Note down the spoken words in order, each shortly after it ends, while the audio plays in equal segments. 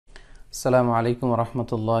আসসালামু আলাইকুম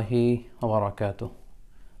রহমতুল্লাহি ওবরাকাতুহ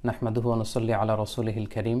নাহমাদুহু ওয়া নুসাল্লি আলা রাসূলিহিল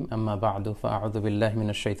কারীম আম্মা বা'দু ফাআউযু বিল্লাহি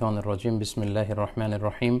মিনাশ শাইতানির রাজীম বিসমিল্লাহির রহমানির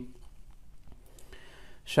রহিম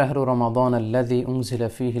শাহরু রমাদান আল্লাযী উনজিলা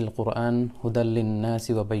ফীহিল কুরআন হুদাল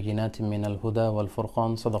লিন-নাসি ওয়া বায়্যিনাতিন মিনাল হুদা ওয়াল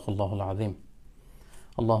ফুরকান সাদাকাল্লাহুল আযীম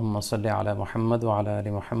আল্লাহুম্মা সাল্লি আলা মুহাম্মাদ ওয়া আলা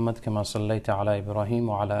আলি মুহাম্মাদ কামা সাল্লাইতা আলা ইব্রাহিম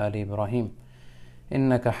ওয়া আলা আলি ইব্রাহিম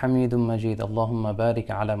إنك حميد مجيد اللهم بارك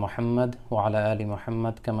على محمد وعلى آل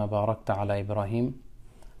محمد كما باركت على إبراهيم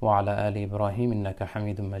وعلى آل إبراهيم إنك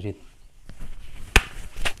حميد مجيد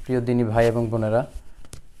প্রিয় দিনী ভাই এবং বোনেরা,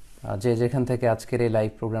 যে যেখান থেকে আজকের এই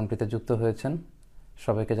লাইভ প্রোগ্রামটিতে যুক্ত হয়েছেন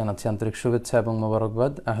সবাইকে জানাচ্ছি আন্তরিক শুভেচ্ছা এবং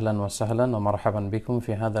মোবারকবাদ। আহলান ওয়া সাহলান ওয়া মারহাবান বিকুম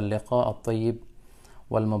ফি হাদাল লিকা আত-তাইয়িব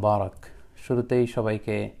ওয়াল মুবারাক। শুরুতেই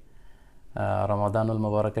সবাইকে রমাদানুল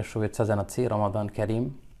মুবারাকের শুভেচ্ছা জানাচ্ছি। রমাদান কারীম,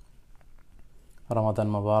 রমাদান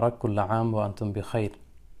মুবারক, কুল্লা আম ওয়া আনতুম বিখাইর।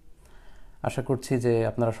 আশা করছি যে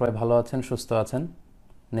আপনারা সবাই ভালো আছেন, সুস্থ আছেন,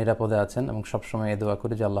 নিরাপদে আছেন এবং সবসময় এই দোয়া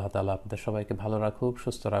করি যে আল্লাহ তাআলা আপনাদের সবাইকে ভালো রাখুক,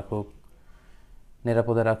 সুস্থ রাখুক,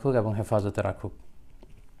 নিরাপদে রাখুক এবং হেফাজতে রাখুক।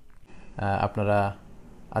 আপনারা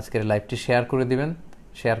আজকের লাইভটি শেয়ার করে দিবেন।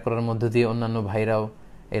 শেয়ার করার মধ্য দিয়ে অন্যান্য ভাইরাও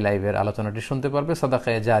এই লাইভের আলোচনাটি শুনতে পারবে।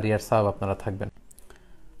 সাদাকায়ে জারিয়ার সওয়াব আপনারা থাকবেন।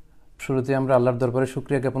 শুরুতে আমরা আল্লাহর দরবারে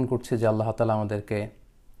শুকরিয়া জ্ঞাপন করছি যে আল্লাহ তাআলা আমাদেরকে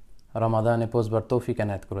রমাদানে পৌঁছবার তৌফিক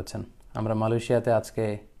এনায়েত করেছেন। আমরা মালয়েশিয়াতে আজকে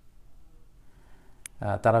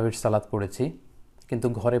তারাবির সালাত পড়েছি, কিন্তু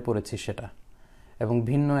ঘরে পড়েছি সেটা, এবং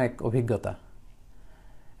ভিন্ন এক অভিজ্ঞতা,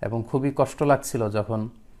 এবং খুবই কষ্ট লাগছিল যখন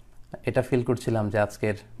এটা ফিল করছিলাম যে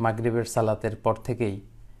আজকের মাগরিবের সালাতের পর থেকেই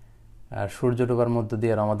সূর্য ডোবার মধ্য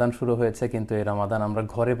দিয়ে রমাদান শুরু হয়েছে, কিন্তু এই রমাদান আমরা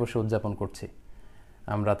ঘরে বসে উদযাপন করছি।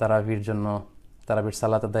 আমরা তারাবির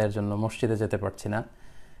সালাত আদায়ের জন্য মসজিদে যেতে পারছি না,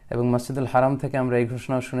 এবং মসজিদুল হারাম থেকে আমরা এই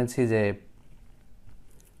ঘোষণাও শুনেছি যে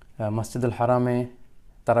মসজিদুল হারামে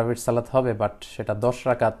তারাবির সালাত হবে, বাট সেটা 10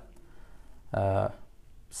 রাকাত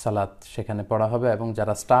সালাত সেখানে পড়া হবে, এবং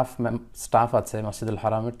যারা স্টাফ আছে মসজিদুল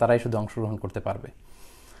হারামের তারাই শুধু অংশগ্রহণ করতে পারবে।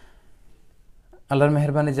 আল্লাহর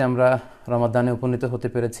মেহেরবানি যে আমরা রমাদানে উপনীত হতে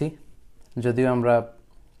পেরেছি। যদিও আমরা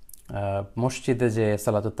মসজিদে যে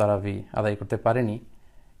সালাতুত তারাবি আদায় করতে পারিনি,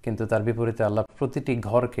 কিন্তু তার বিপরীতে আল্লাহ প্রতিটি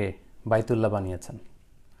ঘরকে বাইতুল্লাহ বানিয়েছেন।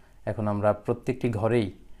 এখন আমরা প্রত্যেকটি ঘরেই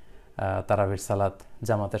তারাবির সালাত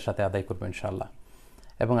জামাতের সাথে আদায় করবো ইনশাআল্লাহ,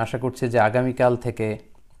 এবং আশা করছি যে আগামীকাল থেকে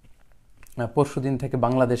পরশুদিন থেকে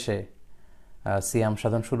বাংলাদেশে সিয়াম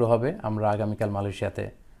সাধন শুরু হবে। আমরা আগামীকাল মালয়েশিয়াতে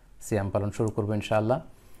সিয়াম পালন শুরু করবো ইনশাআল্লাহ।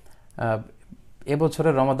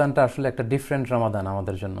 এবছরের রমাদানটা আসলে একটা ডিফারেন্ট রমাদান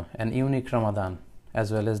আমাদের জন্য, an unique Ramadan as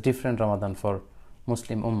well as different Ramadan for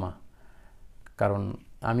Muslim উম্মাহ। কারণ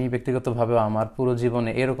আমি ব্যক্তিগতভাবেও আমার পুরো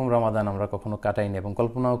জীবনে এরকম রমাদান আমরা কখনো কাটাইনি, এবং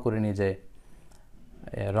কল্পনাও করিনি যে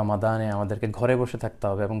রমাদানে আমাদেরকে ঘরে বসে থাকতে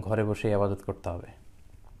হবে এবং ঘরে বসে ইবাদত করতে হবে।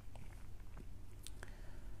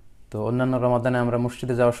 তো অন্যান্য রমাদানে আমরা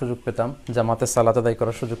মসজিদে যাওয়ার সুযোগ পেতাম, জামাতে সালাত আদায়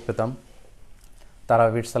করার সুযোগ পেতাম,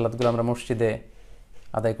 তারাবির সালাতগুলো আমরা মসজিদে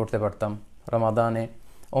আদায় করতে পারতাম। রমাদানে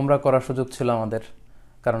ওমরা করার সুযোগ ছিল আমাদের,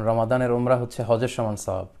 কারণ রমাদানের ওমরা হচ্ছে হজের সমান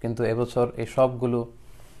সওয়াব, কিন্তু এবছর এই সবগুলো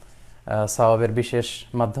সওয়াবের বিশেষ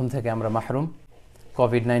মাধ্যম থেকে আমরা মাহরুম।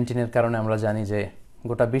 কোভিড-19-এর কারণে আমরা জানি যে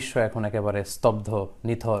গোটা বিশ্ব এখন একেবারে স্তব্ধ,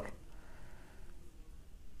 নিথর।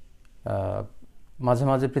 মাঝে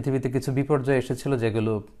মাঝে পৃথিবীতে কিছু বিপর্যয় এসেছিল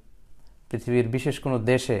যেগুলো পৃথিবীর বিশেষ কোনো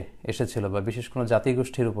দেশে এসেছিল বা বিশেষ কোনো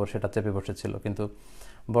জাতিগোষ্ঠীর উপর সেটা চেপে বসেছিল, কিন্তু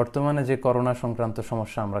বর্তমানে যে করোনা সংক্রান্ত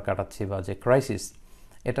সমস্যা আমরা কাটাচ্ছি বা যে ক্রাইসিস,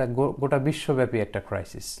 এটা গোটা বিশ্বব্যাপী একটা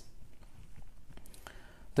ক্রাইসিস।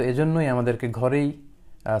 তো এজন্যই আমাদেরকে ঘরেই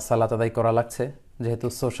সালাত আদায় করা লাগছে, যেহেতু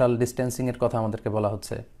সোশ্যাল ডিস্টেন্সিংয়ের কথা আমাদেরকে বলা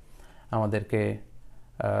হচ্ছে, আমাদেরকে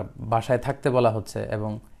বাসায় থাকতে বলা হচ্ছে,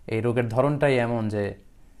 এবং এই রোগের ধরনটাই এমন যে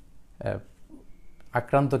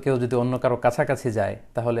আক্রান্ত কেউ যদি অন্য কারো কাছাকাছি যায়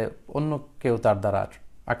তাহলে অন্য কেউ তার দ্বারা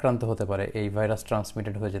আক্রান্ত হতে পারে, এই ভাইরাস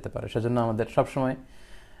ট্রান্সমিটেড হয়ে যেতে পারে। সেজন্য আমাদের সবসময়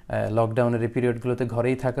লকডাউনের এই পিরিয়ডগুলোতে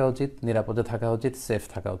ঘরেই থাকা উচিত, নিরাপদে থাকা উচিত, সেফ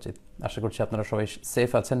থাকা উচিত। আশা করছি আপনারা সবাই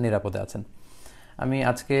সেফ আছেন, নিরাপদে আছেন। আমি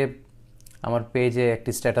আজকে আমার পেজে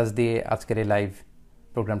একটি স্ট্যাটাস দিয়ে আজকের এই লাইভ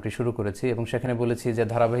প্রোগ্রামটি শুরু করেছি, এবং সেখানে বলেছি যে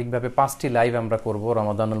ধারাবাহিকভাবে 5টি লাইভ আমরা করব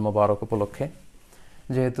রমাদানুল মুবারক উপলক্ষে।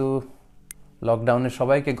 যেহেতু লকডাউনে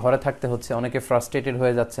সবাইকে ঘরে থাকতে হচ্ছে, অনেকে ফ্রাস্ট্রেটেড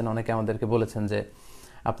হয়ে যাচ্ছেন, অনেকে আমাদেরকে বলেছেন যে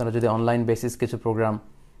আপনারা যদি অনলাইন বেসিস কিছু প্রোগ্রাম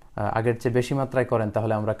আগের চেয়ে বেশি মাত্রায় করেন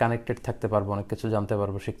তাহলে আমরা কানেক্টেড থাকতে পারবো, অনেক কিছু জানতে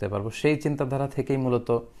পারবো, শিখতে পারবো। সেই চিন্তাধারা থেকেই মূলত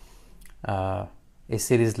এই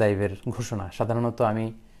সিরিজ লাইভের ঘোষণা। সাধারণত আমি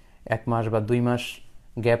 1 মাস বা 2 মাস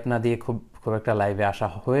গ্যাপ না দিয়ে খুব একটা লাইভে আসা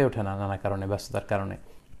হয়ে ওঠে না, নানা কারণে, ব্যস্ততার কারণে।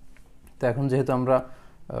 তো এখন যেহেতু আমরা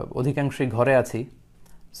অধিকাংশই ঘরে আছি,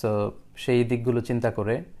 সো সেই দিকগুলো চিন্তা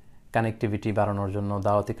করে কানেক্টিভিটি বাড়ানোর জন্য,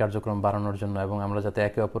 দাওয়াতি কার্যক্রম বাড়ানোর জন্য, এবং আমরা যাতে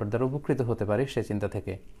একে অপরের দ্বারা উপকৃত হতে পারি সেই চিন্তা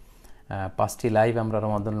থেকে 5টি লাইভ আমরা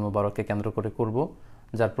রমাদানুল মুবারককে কেন্দ্র করে করব,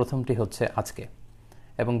 যার প্রথমটি হচ্ছে আজকে,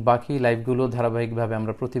 এবং বাকি লাইভগুলো ধারাবাহিকভাবে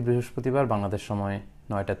আমরা প্রতি বৃহস্পতিবার বাংলাদেশ সময়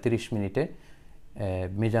 9:30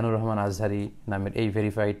 মিজানুর রহমান আজহারি নামের এই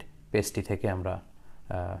ভেরিফাইড পেজটি থেকে আমরা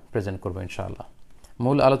প্রেজেন্ট করব ইনশাআল্লাহ।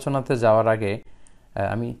 মূল আলোচনাতে যাওয়ার আগে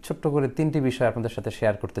আমি ছোট্ট করে 3টি বিষয় আপনাদের সাথে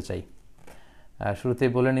শেয়ার করতে চাই। শুরুতেই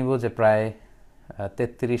বলে নিব যে প্রায়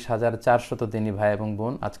 33,400 দিনী ভাই এবং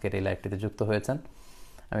বোন আজকের এই লাইভটিতে যুক্ত হয়েছেন।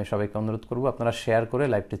 আমি সবাইকে অনুরোধ করব আপনারা শেয়ার করে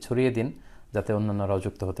লাইভটি ছড়িয়ে দিন, যাতে অন্যান্যরাও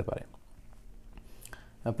যুক্ত হতে পারে।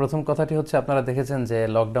 প্রথম কথাটি হচ্ছে, আপনারা দেখেছেন যে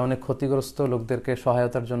লকডাউনে ক্ষতিগ্রস্ত লোকদেরকে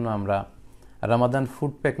সহায়তার জন্য আমরা রামাদান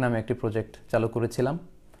ফুড প্যাক নামে একটি প্রজেক্ট চালু করেছিলাম,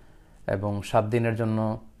 এবং 7 দিনের জন্য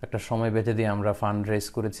একটা সময় বেঁধে দিয়ে আমরা ফান্ড রেজ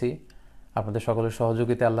করেছি। আপনাদের সকলের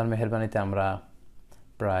সহযোগিতা, আল্লাহর মেহেরবানিতে আমরা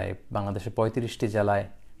প্রায় বাংলাদেশের 35টি জেলায়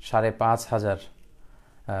 5,500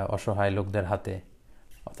 অসহায় লোকদের হাতে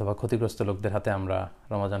অথবা ক্ষতিগ্রস্ত লোকদের হাতে আমরা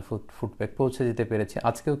রমাদান ফুড প্যাক পৌঁছে দিতে পেরেছি।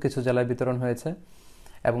 আজকেও কিছু জেলায় বিতরণ হয়েছে,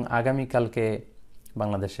 এবং আগামীকালকে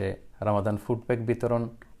বাংলাদেশে রমাদান ফুড প্যাক বিতরণ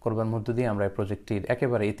করবার মধ্য দিয়ে আমরা এই প্রজেক্টটির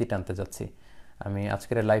একেবারে ইতি টানতে যাচ্ছি। আমি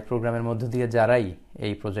আজকের লাইভ প্রোগ্রামের মধ্য দিয়ে যারাই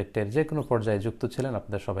এই প্রজেক্টের যে কোনো পর্যায়ে যুক্ত ছিলেন,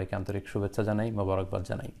 আপনাদের সবাইকে আন্তরিক শুভেচ্ছা জানাই, মোবারকবাদ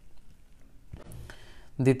জানাই।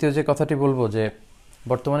 দ্বিতীয় যে কথাটি বলবো, যে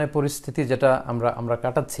বর্তমানে পরিস্থিতি যেটা আমরা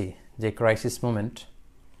কাটাচ্ছি, যে ক্রাইসিস মোমেন্ট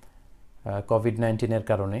কোভিড-19-এর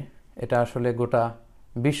কারণে, এটা আসলে গোটা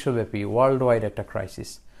বিশ্বব্যাপী ওয়ার্ল্ড ওয়াইড একটা ক্রাইসিস।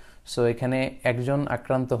 সো এখানে একজন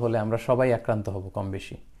আক্রান্ত হলে আমরা সবাই আক্রান্ত হব কম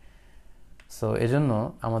বেশি। সো এজন্য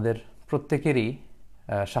আমাদের প্রত্যেকেরই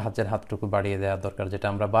সাহায্যের হাতটুকু বাড়িয়ে দেওয়া দরকার, যেটা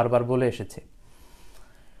আমরা বারবার বলে এসেছি,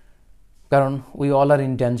 কারণ we all R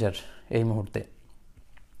in danger এই মুহূর্তে।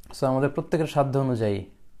 সো আমাদের প্রত্যেকের সাধ্য অনুযায়ী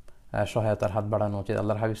সহায়তার হাত বাড়ানো উচিত।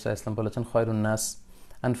 আল্লাহর হাবিব সাল্লাল্লাহু আলাইহি ওয়াসাল্লাম বলেছেন, খয়রুন নাস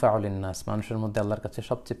আনফাউলিন নাস, মানুষের মধ্যে আল্লাহর কাছে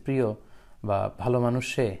সবচেয়ে প্রিয় বা ভালো মানুষ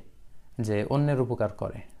সে যে অন্যের উপকার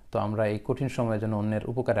করে। তো আমরা এই কঠিন সময়ের জন্য অন্যের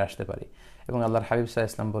উপকারে আসতে পারি। এবং আল্লাহর হাবিব সাল্লাল্লাহু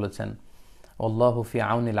আলাইহি ওয়াসাল্লাম বলেছেন, আল্লাহু ফি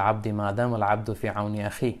আউনিল আবদি মা দামাল আবদু ফি আউনি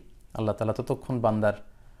আখি, আল্লাহ তাআলা ততক্ষণ বান্দার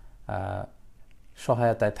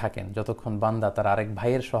সহায়তায় থাকেন যতক্ষণ বান্দা তার আরেক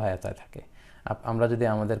ভাইয়ের সহায়তায় থাকে। আমরা যদি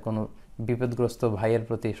আমাদের কোনো বিপদগ্রস্ত ভাইয়ের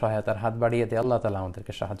প্রতি সহায়তার হাত বাড়িয়ে দিই, আল্লাহ তাআলা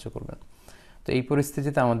আমাদেরকে সাহায্য করবেন। তো এই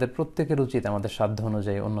পরিস্থিতিতে আমাদের প্রত্যেকের উচিত আমাদের সাধ্য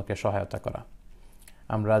অনুযায়ী অন্যকে সহায়তা করা।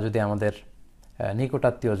 আমরা যদি আমাদের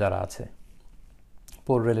নিকটাত্মীয় যারা আছে,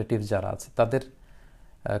 পোর রিলেটিভস যারা আছে, তাদের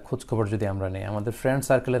খোঁজখবর যদি আমরা নেই, আমাদের ফ্রেন্ড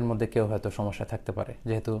সার্কেলের মধ্যে কেউ হয়তো সমস্যায় থাকতে পারে,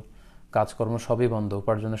 যেহেতু কাজকর্ম সবই বন্ধ,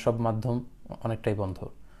 উপার্জনের সব মাধ্যম অনেকটাই বন্ধ,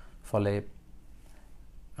 ফলে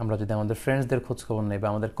আমরা যদি আমাদের ফ্রেন্ডসদের খোঁজখবর নেই বা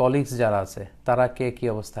আমাদের কলিগস যারা আছে তারা কে কী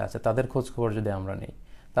অবস্থায় আছে তাদের খোঁজখবর যদি আমরা নেই,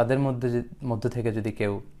 তাদের মধ্যে থেকে যদি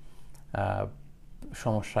কেউ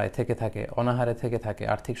সমস্যায় থেকে থাকে, অনাহারে থেকে থাকে,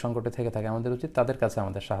 আর্থিক সংকটে থেকে থাকে, আমাদের উচিত তাদের কাছে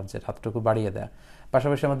আমাদের সাহায্যের হাতটুকু বাড়িয়ে দেয়া।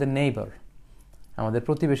 পাশাপাশি আমাদের নেইবার, আমাদের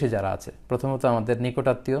প্রতিবেশী যারা আছে, প্রথমত আমাদের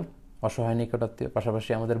নিকটাত্মীয়, অসহায় নিকটাত্মীয়, পাশাপাশি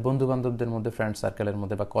আমাদের বন্ধুবান্ধবদের মধ্যে, ফ্রেন্ড সার্কেলের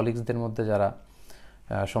মধ্যে বা কলিগসদের মধ্যে যারা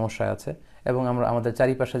সমস্যায় আছে, এবং আমরা আমাদের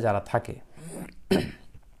চারিপাশে যারা থাকে,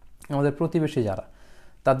 আমাদের প্রতিবেশী যারা,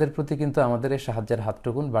 তাদের প্রতি কিন্তু আমাদের এই সাহায্যের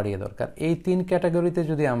হাতটুকুন বাড়িয়ে দরকার। এই 3 ক্যাটাগরিতে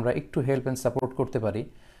যদি আমরা একটু হেল্প অ্যান্ড সাপোর্ট করতে পারি,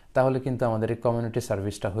 তাহলে কিন্তু আমাদের এই কমিউনিটি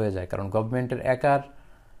সার্ভিসটা হয়ে যায়। কারণ গভর্নমেন্টের একার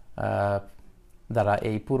দ্বারা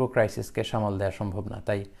এই পুরো ক্রাইসিসকে সামাল দেওয়া সম্ভব না।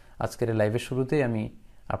 তাই আজকের এই লাইভের শুরুতেই আমি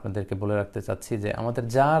আপনাদেরকে বলে রাখতে চাচ্ছি যে আমাদের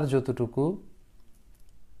যার যতটুকু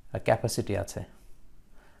ক্যাপাসিটি আছে,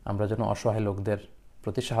 আমরা যেন অসহায় লোকদের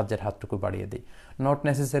প্রতি সাহায্যের হাতটুকু বাড়িয়ে দিই। নট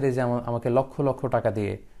নেসেসারি যে আমাকে লক্ষ লক্ষ টাকা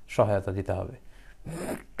দিয়ে সহায়তা দিতে হবে।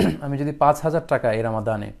 আমি যদি 5,000 টাকা এই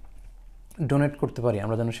রমাদানে ডোনেট করতে পারি,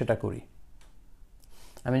 আমরা যেন সেটা করি।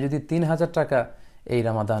 আমি যদি 3,000 টাকা এই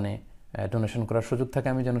রমাদানে ডোনেশন করার সুযোগ থাকে,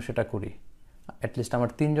 আমি যেন সেটা করি। অ্যাটলিস্ট আমার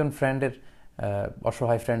 3 জন ফ্রেন্ডের,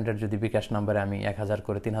 অসহায় ফ্রেন্ডের যদি বিকাশ নাম্বারে আমি 1,000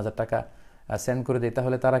 করে 3,000 টাকা সেন্ড করে দিই,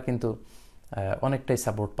 তাহলে তারা কিন্তু অনেকটাই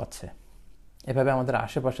সাপোর্ট পাচ্ছে। এভাবে আমাদের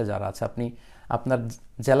আশেপাশে যারা আছে, আপনি আপনার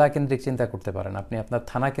জেলা কেন্দ্রিক চিন্তা করতে পারেন, আপনি আপনার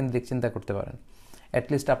থানা কেন্দ্রিক চিন্তা করতে পারেন,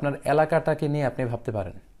 অ্যাটলিস্ট আপনার এলাকাটাকে নিয়ে আপনি ভাবতে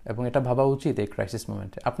পারেন, এবং এটা ভাবা উচিত এই ক্রাইসিস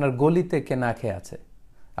মোমেন্টে। আপনার গলিতে কে না খেয়ে আছে,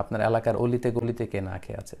 আপনার এলাকার অলিতে গলিতে কে না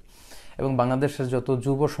খেয়ে আছে। এবং বাংলাদেশের যত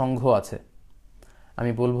যুব সংঘ আছে,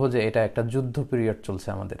 আমি বলবো যে এটা একটা যুদ্ধ পিরিয়ড চলছে।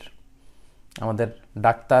 আমাদের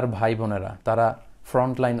ডাক্তার ভাই বোনেরা, তারা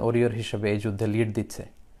ফ্রন্টলাইন ওরিয়র হিসেবে এই যুদ্ধে লিড দিচ্ছে।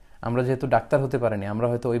 আমরা যেহেতু ডাক্তার হতে পারিনি, আমরা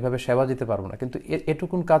হয়তো ওইভাবে সেবা দিতে পারবো না, কিন্তু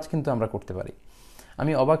এটুকুন কাজ কিন্তু আমরা করতে পারি।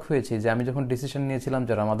 আমি অবাক হয়েছি যে আমি যখন ডিসিশন নিয়েছিলাম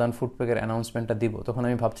যে রমাদান ফুড প্যাকের অ্যানাউন্সমেন্টটা দিব, তখন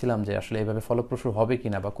আমি ভাবছিলাম যে আসলে এইভাবে ফলপ্রসূ হবে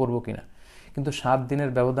কিনা বা করবো কিনা। কিন্তু 7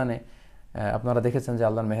 দিনের ব্যবধানে আপনারা দেখেছেন যে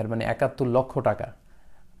আল্লাহর মেহেরবানি 71 লক্ষ টাকা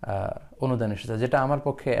অনুদান এসেছে, যেটা আমার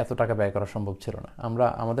পক্ষে এত টাকা ব্যয় করা সম্ভব ছিল না। আমরা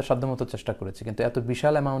আমাদের সাধ্যমতো চেষ্টা করেছি, কিন্তু এত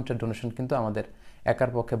বিশাল অ্যামাউন্টের ডোনেশন কিন্তু আমাদের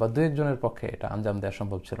একার পক্ষে বা দু একজনের পক্ষে এটা আঞ্জাম দেওয়া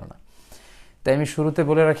সম্ভব ছিল না। তাই আমি শুরুতে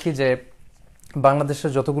বলে রাখি যে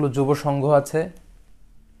বাংলাদেশের যতগুলো যুব সংঘ আছে,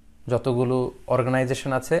 যতগুলো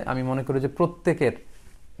অর্গানাইজেশন আছে, আমি মনে করি যে প্রত্যেকের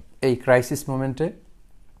এই ক্রাইসিস মোমেন্টে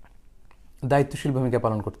দায়িত্বশীল ভূমিকা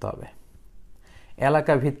পালন করতে হবে।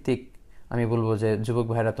 এলাকা ভিত্তিক আমি বলবো যে যুবক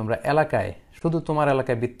ভাইরা, তোমরা এলাকায়, শুধু তোমার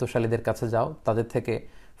এলাকায় বিত্তশালীদের কাছে যাও, তাদের থেকে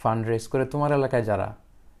ফান্ড রেজ করে তোমার এলাকায় যারা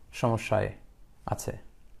সমস্যায় আছে,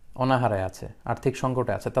 অনাহারায় আছে, আর্থিক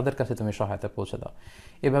সংকটে আছে, তাদের কাছে তুমি সহায়তা পৌঁছে দাও।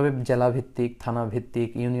 এভাবে জেলা ভিত্তিক, থানা ভিত্তিক,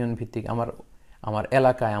 ইউনিয়ন ভিত্তিক, আমার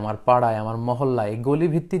এলাকায়, আমার পাড়ায়, আমার মহল্লায়, গলি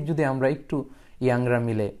ভিত্তিক যদি আমরা একটু ইয়াংরা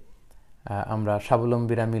মিলে, আমরা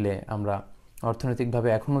স্বাবলম্বীরা মিলে, আমরা অর্থনৈতিকভাবে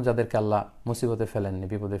এখনও যাদেরকে আল্লাহ মুসিবতে ফেলেননি,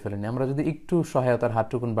 বিপদে ফেলেননি, আমরা যদি একটু সহায়তার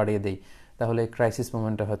হাতটুকুন বাড়িয়ে দিই, তাহলে ক্রাইসিস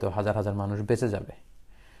মোমেন্টে হয়তো হাজার হাজার মানুষ বেঁচে যাবে।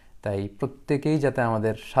 তাই প্রত্যেকেই যাতে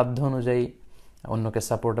আমাদের সাধ্য অনুযায়ী অন্যকে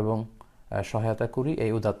সাপোর্ট এবং সহায়তা করি,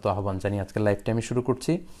 এই উদাত্ত আহ্বান জানিয়ে আজকে লাইভটা আমি শুরু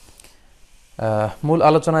করছি। মূল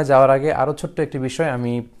আলোচনায় যাওয়ার আগে আরও ছোট্ট একটি বিষয়,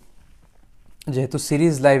 আমি যেহেতু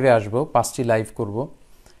সিরিজ লাইভে আসব, 5টি লাইভ করব,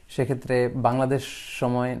 সেক্ষেত্রে বাংলাদেশ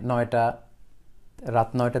সময় রাত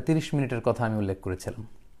 9:30 কথা আমি উল্লেখ করেছিলাম।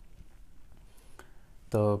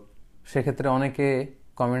 তো সেক্ষেত্রে অনেকে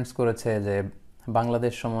কমেন্টস করেছে যে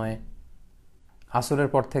বাংলাদেশ সময় আসরের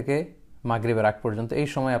পর থেকে মাগরিবের আগ পর্যন্ত এই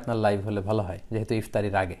সময় আপনার লাইভ হলে ভালো হয়, যেহেতু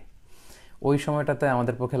ইফতারির আগে। ওই সময়টাতে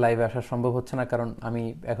আমাদের পক্ষে লাইভে আসা সম্ভব হচ্ছে না, কারণ আমি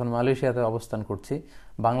এখন মালয়েশিয়াতে অবস্থান করছি।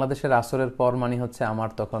 বাংলাদেশের আসরের পর মানে হচ্ছে আমার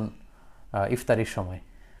তখন ইফতারির সময়,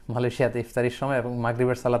 মালয়েশিয়াতে ইফতারির সময়, এবং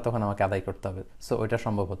মাগরিবের সালাত তখন আমাকে আদায় করতে হবে। সো ওইটা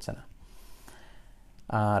সম্ভব হচ্ছে না।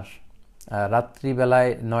 আর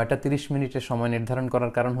রাত্রিবেলায় 9:30 সময় নির্ধারণ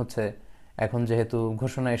করার কারণ হচ্ছে, এখন যেহেতু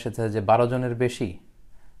ঘোষণা এসেছে যে 12 জনের বেশি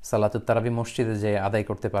সালাতুত তারাবি মসজিদে যে আদায়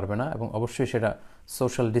করতে পারবে না, এবং অবশ্যই সেটা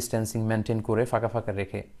সোশ্যাল ডিস্টেন্সিং মেনটেন করে ফাঁকা ফাঁকা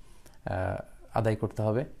রেখে আদায় করতে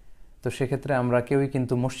হবে। তো সেক্ষেত্রে আমরা কেউই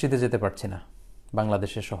কিন্তু মসজিদে যেতে পারছি না,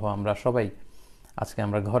 বাংলাদেশে সহ আমরা সবাই আজকে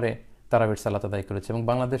আমরা ঘরে তারাবির সালাত আদায় করেছি, এবং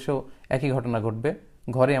বাংলাদেশেও একই ঘটনা ঘটবে,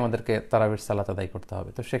 ঘরে আমাদেরকে তারাবির সালাত আদায় করতে হবে।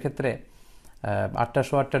 তো সেক্ষেত্রে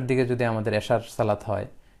 8টা-8:15 দিকে যদি আমাদের এশার সালাত হয়,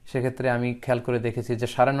 সেক্ষেত্রে আমি খেয়াল করে দেখেছি যে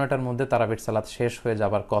 9:30টার মধ্যে তারাবির সালাত শেষ হয়ে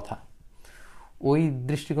যাবার কথা। ওই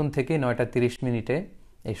দৃষ্টিকোণ থেকে 9:30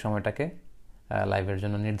 এই সময়টাকে লাইভের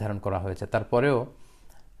জন্য নির্ধারণ করা হয়েছে। তারপরেও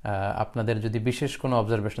আপনাদের যদি বিশেষ কোনো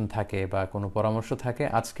অবজারভেশন থাকে বা কোনো পরামর্শ থাকে,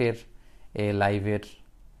 আজকের এই লাইভের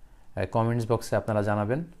কমেন্টস বক্সে আপনারা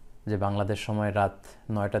জানাবেন যে বাংলাদেশ সময় রাত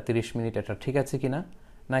 9:30 এটা ঠিক আছে কিনা,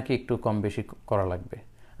 নাকি একটু কম বেশি করা লাগবে।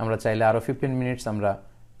 আমরা চাইলে আরও 15 মিনিটস আমরা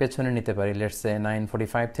পেছনে নিতে পারি, লেটস সে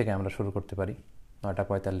 9:45 থেকে আমরা শুরু করতে পারি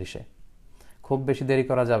 9:45-এ। খুব বেশি দেরি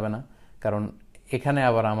করা যাবে না, কারণ এখানে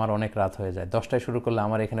আবার আমার অনেক রাত হয়ে যায়। 10টায় শুরু করলে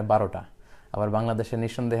আমার এখানে 12টা, আবার বাংলাদেশে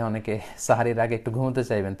নিঃসন্দেহে অনেকে সাহারির আগে একটু ঘুমোতে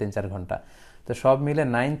চাইবেন 3-4 ঘন্টা। তো সব মিলে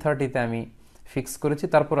 9:30-তে আমি ফিক্স করেছি।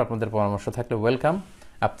 তারপর আপনাদের পরামর্শ থাকলে ওয়েলকাম,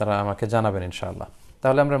 আপনারা আমাকে জানাবেন ইনশাআল্লাহ।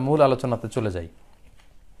 তাহলে আমরা মূল আলোচনাতে চলে যাই।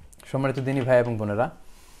 সম্মানিত দিনী ভাই এবং বোনেরা,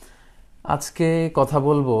 আজকে কথা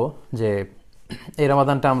বলবো যে এই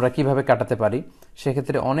রমাদানটা আমরা কিভাবে কাটাতে পারি।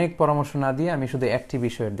 সেক্ষেত্রে অনেক পরামর্শ না দিয়ে আমি শুধু একটি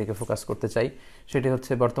বিষয়ের দিকে ফোকাস করতে চাই। সেটি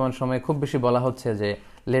হচ্ছে, বর্তমান সময়ে খুব বেশি বলা হচ্ছে যে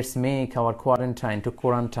let's make our quarantine two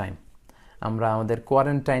Quran time. আমরা আমাদের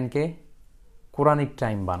কোয়ারেন্টাইনকে কোরআনিক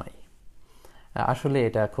টাইম বানাই। আসলে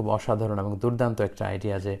এটা খুব অসাধারণ এবং দুর্দান্ত একটা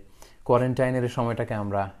আইডিয়া যে কোয়ারেন্টাইনের সময়টাকে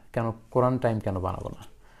আমরা কেন কোরআন টাইম কেন বানাবো না।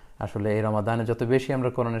 আসলে এই রমাদানে যত বেশি আমরা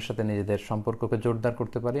কোরআনের সাথে নিজেদের সম্পর্ককে জোরদার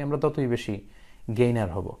করতে পারি, আমরা ততই বেশি গেইনার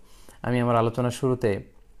হব। আমি আমার আলোচনার শুরুতে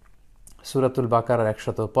সূরাতুল বাকারার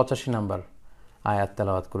 185 নম্বর আয়াত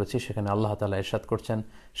তেলাওয়াত করেছি। সেখানে আল্লাহ তাআলা ইরশাদ করছেন,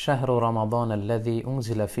 শাহরু রমাদান আল্লাযী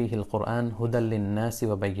উনজিলা ফীহিল কুরআন হুদাল লিন-নাসি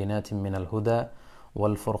ওয়া বায়িনাতিন মিনাল হুদা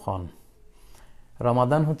ওয়াল ফুরকান।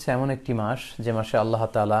 রমাদান হচ্ছে এমন একটি মাস যে মাসে আল্লাহ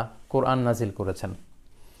তাআলা কোরআন নাজিল করেছেন,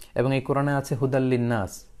 এবং এই কোরআনে আছে হুদাল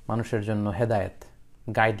লিন-নাস, মানুষের জন্য হেদায়েত,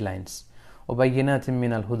 গাইডলাইন্স, ও বায়িনাতিন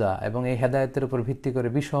মিনাল হুদা, এবং এই হেদায়েতের উপর ভিত্তি করে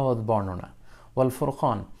বিশদ বর্ণনা, ওয়াল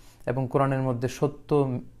ফুরকান, এবং কোরআনের মধ্যে সত্য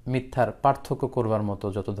মিথ্যার পার্থক্য করবার মতো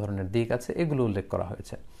যত ধরনের দিক আছে এগুলো উল্লেখ করা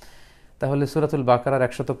হয়েছে। তাহলে সূরাতুল বাকারার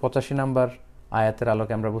 185 নম্বর আয়াতের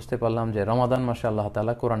আলোকে আমরা বুঝতে পারলাম যে রমাদান মাসে আল্লাহ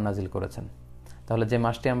তাআলা কোরআন নাজিল করেছেন। তাহলে যে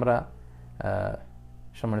মাসটি আমরা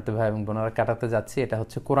সম্মানিত ভাই এবং বোনেরা কাটাতে যাচ্ছি, এটা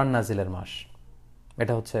হচ্ছে কোরআন নাজিলের মাস,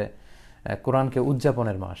 এটা হচ্ছে কোরআনকে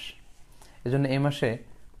উদযাপনের মাস। এজন্য এই মাসে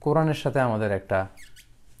কোরআনের সাথে আমাদের একটা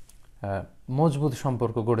মজবুত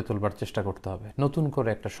সম্পর্ক গড়ে তোলবার চেষ্টা করতে হবে, নতুন করে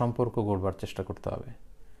একটা সম্পর্ক গড়বার চেষ্টা করতে হবে,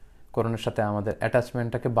 কোরআনের সাথে আমাদের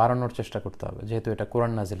অ্যাটাচমেন্টটাকে বাড়ানোর চেষ্টা করতে হবে, যেহেতু এটা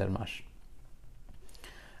কোরআন নাজিলের মাস।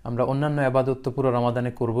 আমরা অন্যান্য ইবাদত তো পুরো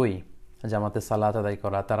রমাদানে করবই, জামাতে সালাত আদায়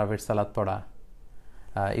করা, তারাবির সালাত পড়া,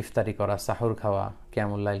 ইফতারি করা, সাহুর খাওয়া,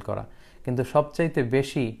 কিয়ামুল লাইল করা, কিন্তু সবচাইতে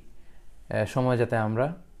বেশি সময় যাতে আমরা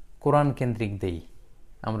কোরআন কেন্দ্রিক দেই।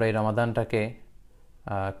 আমরা এই রমাদানটাকে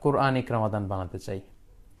কোরআনিক রমাদান বানাতে চাই।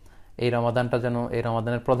 এই রমাদানটা যেন, এই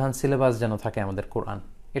রমাদানের প্রধান সিলেবাস যেন থাকে আমাদের কোরআন।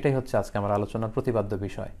 এটাই হচ্ছে আজকে আমার আলোচনার প্রতিপাদ্য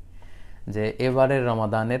বিষয়, যে এবারের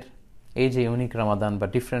রমাদানের এই যে ইউনিক রমাদান বা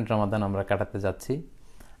ডিফারেন্ট রমাদান আমরা কাটাতে যাচ্ছি,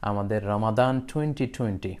 আমাদের রমাদান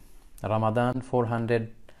 2020, রমাদান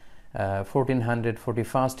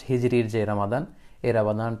 1441 হিজরির যে রমাদান, এই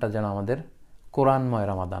রমাদানটা যেন আমাদের কোরআনময়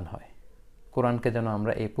রমাদান হয়। কোরআনকে যেন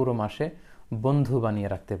আমরা এই পুরো মাসে বন্ধু বানিয়ে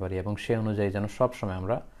রাখতে পারি এবং সে অনুযায়ী যেন সবসময়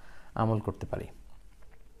আমরা আমল করতে পারি।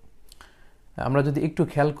 আমরা যদি একটু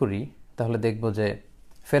খেয়াল করি তাহলে দেখব যে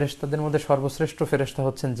ফেরেশতাদের মধ্যে সর্বশ্রেষ্ঠ ফেরেশতা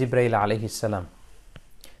হচ্ছেন জিবরাইল আলাইহিস সালাম।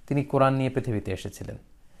 তিনি কোরআন নিয়ে পৃথিবীতে এসেছিলেন।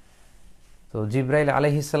 তো জিবরাইল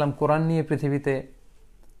আলাইহিস সালাম কোরআন নিয়ে পৃথিবীতে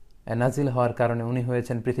নাজিল হওয়ার কারণে উনি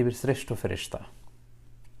হয়েছেন পৃথিবীর শ্রেষ্ঠ ফেরেশতা।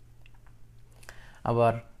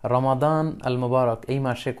 আবার রমাদান আল মুবারক, এই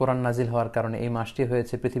মাসে কোরআন নাজিল হওয়ার কারণে এই মাসটি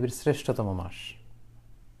হয়েছে পৃথিবীর শ্রেষ্ঠতম মাস।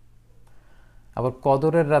 আবার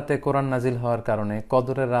কদরের রাতে কোরআন নাজিল হওয়ার কারণে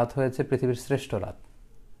কদরের রাত হয়েছে পৃথিবীর শ্রেষ্ঠ রাত।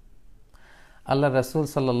 আল্লাহ রাসূল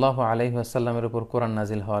সাল্লাল্লাহু আলাইহি ওয়াসাল্লামের উপর কোরআন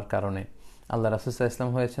নাজিল হওয়ার কারণে আল্লাহ রাসূল সাল্লাল্লাহু আলাইহি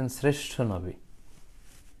ওয়াসাল্লাম হয়েছেন শ্রেষ্ঠ নবী।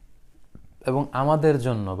 এবং আমাদের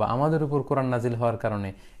জন্য বা আমাদের উপর কোরআন নাজিল হওয়ার কারণে,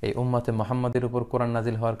 এই উম্মতে মুহাম্মাদের উপর কোরআন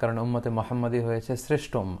নাজিল হওয়ার কারণে উম্মতে মুহাম্মাদি হয়েছে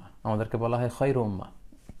শ্রেষ্ঠ উম্মাহ। আমাদেরকে বলা হয় খৈর উম্মাহ।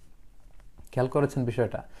 খেয়াল করেছেন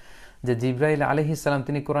বিষয়টা, যে জিবরাইল আলাইহিস সালাম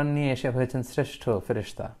তিনি কোরআন নিয়ে এসে হয়েছেন শ্রেষ্ঠ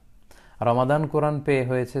ফেরেশতা। রমাদান কোরআন পেয়ে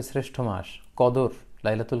হয়েছে শ্রেষ্ঠ মাস। কদর,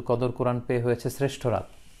 লাইলাতুল কদর কোরআন পেয়ে হয়েছে শ্রেষ্ঠ রাত।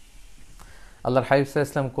 আল্লাহর হাবিব সাল্লাল্লাহু আলাইহি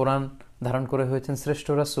ওয়াসাল্লাম কোরআন ধারণ করে হয়েছেন শ্রেষ্ঠ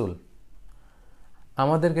রাসূল।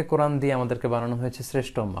 আমাদেরকে কোরআন দিয়ে আমাদেরকে বানানো হয়েছে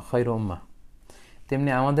শ্রেষ্ঠ উম্মাহ, খৈর উম্মাহ।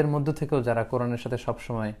 তেমনি আমাদের মধ্য থেকেও যারা কোরআনের সাথে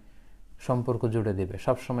সবসময় সম্পর্ক জুড়ে দিবে,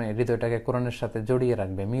 সবসময় হৃদয়টাকে কোরআনের সাথে জড়িয়ে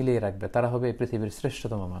রাখবে, মিলিয়ে রাখবে, তারা হবে এই পৃথিবীর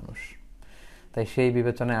শ্রেষ্ঠতম মানুষ। তাই সেই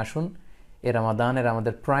বিবেচনায় আসুন এ রমাদানের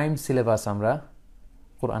আমাদের প্রাইম সিলেবাস আমরা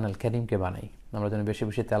কোরআন আল কারীমকে বানাই। আমরা যেন বেশি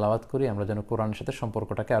বেশি তেলাওয়াত করি, আমরা যেন কোরআনের সাথে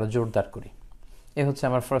সম্পর্কটাকে আরও জোরদার করি। এ হচ্ছে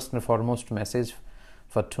আমার first and foremost message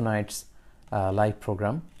for টুনাইটস live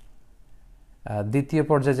programme. দ্বিতীয়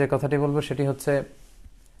পর্যায়ে যে কথাটি বলবো সেটি হচ্ছে,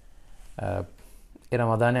 এ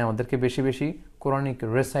রমাদানে আমাদেরকে বেশি বেশি কোরআনিক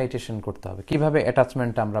রেসাইটেশন করতে হবে। কিভাবে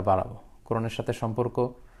অ্যাটাচমেন্টটা আমরা বাড়াবো? কোরআনের সাথে সম্পর্ক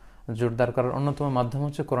জোরদার করার অন্যতম মাধ্যম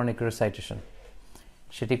হচ্ছে কোরআনিক রেসাইটেশন।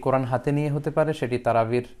 সেটি কোরআন হাতে নিয়ে হতে পারে, সেটি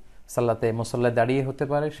তারাবির সাল্লাতে মুসল্লায় দাঁড়িয়ে হতে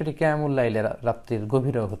পারে, সেটি কিয়ামুল লাইলে রাত্রির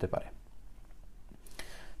গভীরেও হতে পারে।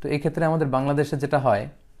 তো এই ক্ষেত্রে আমাদের বাংলাদেশে যেটা হয়,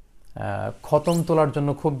 খতম তোলার জন্য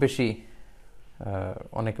খুব বেশি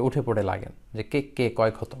অনেকে উঠে পড়ে লাগেন যে কে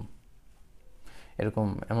কয় খতম।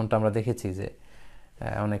 এমনটা আমরা দেখেছি যে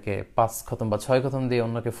অনেকে 5 খতম বা 6 খতম দিয়ে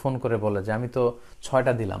অন্যকে ফোন করে বলে যে আমি তো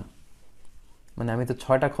 6টা দিলাম, মানে আমি তো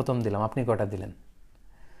 6টা খতম দিলাম, আপনি কয়টা দিলেন?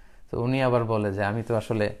 তো উনি আবার বলে যে আমি তো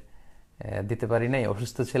আসলে দিতে পারি নাই,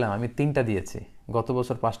 অসুস্থ ছিলাম, আমি 3টা দিয়েছি। গত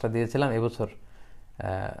বছর 5টা দিয়েছিলাম, এবছর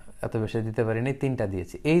এত বেশি দিতে পারি নাই, 3টা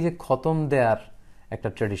দিয়েছি। এই যে খতম দেওয়ার একটা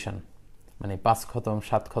ট্র্যাডিশন, মানে 5 খতম,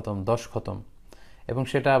 7 খতম, 10 খতম, এবং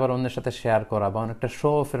সেটা আবার অন্যের সাথে শেয়ার করা বা অনেকটা শো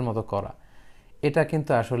অফের মতো করা, এটা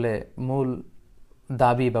কিন্তু আসলে মূল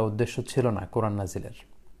দাবি বা উদ্দেশ্য ছিল না কোরআন নাজিলের।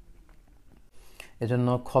 এজন্য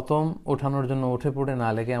খতম ওঠানোর জন্য উঠে পড়ে না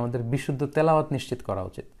লেগে আমাদের বিশুদ্ধ তেলাওয়াত নিশ্চিত করা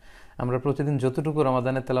উচিত। আমরা প্রতিদিন যতটুকু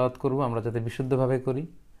রমাদানে তেলাওয়াত করব আমরা যাতে বিশুদ্ধভাবে করি,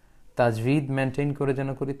 তাজভিদ মেনটেন করে যেন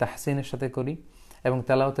করি, তাহসিনের সাথে করি, এবং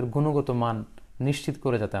তেলাওয়াতের গুণগত মান নিশ্চিত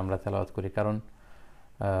করে যাতে আমরা তেলাওয়াত করি। কারণ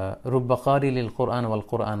রুব্বা কারিলিল কোরআন ওয়াল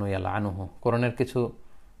কোরআনু ইয়ালআনুহু, কোরআনের কিছু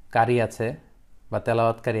কারি আছে বা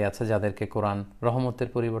তেলাওয়াতকারী আছে যাদেরকে কোরআন রহমতের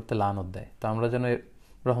পরিবর্তে লানত দেয়। তো আমরা যেন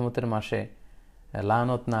রহমতের মাসে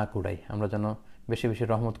লানত না কুড়াই, আমরা যেন বেশি বেশি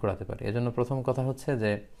রহমত কুড়াতে পারি। এজন্য প্রথম কথা হচ্ছে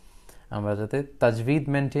যে আমরা যাতে তাজভিদ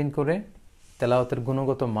মেনটেন করে তেলাওয়াতের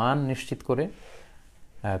গুণগত মান নিশ্চিত করে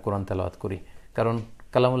কোরআন তেলাওয়াত করি। কারণ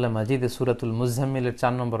কালামুল্লাহ মাজিদে সূরাতুল মুজাম্মিলের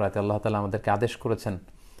 4 নম্বর আয়াতে আল্লাহ তাআলা আমাদেরকে আদেশ করেছেন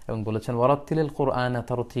এবং বলেছেন ওয়ারাত্তিলিল কুরআনা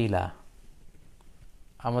তারতিলা।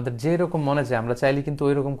 আমাদের যে রকম মনে চায় আমরা চাইলে কিন্তু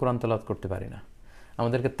ওই রকম কোরআন তেলাওয়াত করতে পারি না।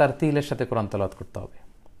 আমাদেরকে তারতিলের সাথে কোরআন তেলাওয়াত করতে হবে,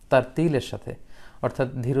 তারতিলের সাথে, অর্থাৎ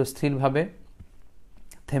ধীর স্থিরভাবে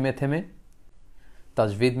থেমে থেমে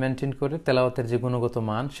তাজভিদ মেনটেন করে তেলাওয়াতের যে গুণগত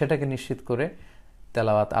মান সেটাকে নিশ্চিত করে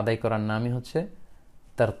তেলাওয়াত আদায় করার নামই হচ্ছে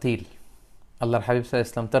তারতিল। আল্লাহর হাবিব সাল্লাল্লাহু আলাইহি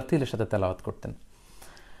ওয়াসাল্লাম তারতিলের সাথে তেলাওয়াত করতেন।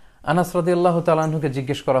 আনাস রাদিয়াল্লাহু তাআলা আনহুকে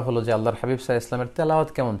জিজ্ঞেস করা হলো যে আল্লাহর হাবিব সাল্লাল্লাহু আলাইহি ওয়াসাল্লামের তেলাওয়াত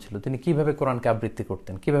কেমন ছিল, তিনি কিভাবে কোরআনকে আবৃত্তি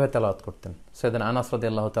করতেন, কিভাবে তেলাওয়াত করতেন? সাইয়েদনা আনাস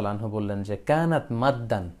রাদিয়াল্লাহু তাআলা আনহু বললেন যে কানাত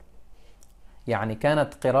মাদ্দান, ইয়ানি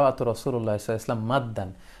কানাত কিরাআতু রাসূলুল্লাহ সাল্লাল্লাহু আলাইহি ওয়াসাল্লাম মাদ্দান।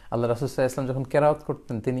 আল্লাহ রাসূল সাল্লাল্লাহু আলাইহি ওয়াসাল্লাম যখন কিরাআত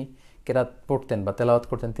করতেন তিনি কেরাত পড়তেন বা তেলাওয়াত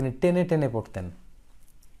করতেন তিনি টেনে টেনে পড়তেন,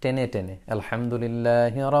 টেনে টেনে।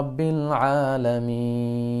 আলহামদুলিল্লাহি রাব্বিল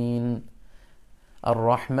আলামিন আর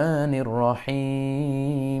রহমানির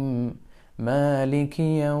রহিম মালিকি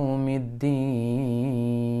ইয়াউমিদ্দিন,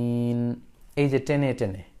 এই যে টেনে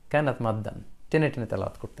টেনে, কানাত মাদ্দান, টেনে টেনে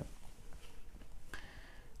তেলাওয়াত করতেন,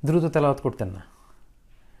 দ্রুত তেলাওয়াত করতেন না।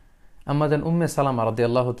 আম্মাজান উম্মে সালামা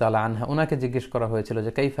রাদিয়াল্লাহু তাআলা আনহা, ওনাকে জিজ্ঞেস করা হয়েছিল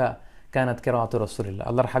যে কাইফা কানাত কিরাআতু রাসূলিল্লাহ,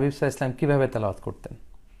 আল্লাহর হাবিব সাল্লাল্লাহু আলাইহি ওয়াসাল্লাম কিভাবে তেলাওয়াত করতেন।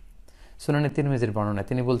 সুনানে তিরমিজির বর্ণনায়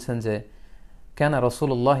তিনি বলছেন যে কানা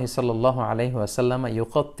রাসূলুল্লাহ সাল্লাল্লাহু আলাইহি ওয়াসাল্লাম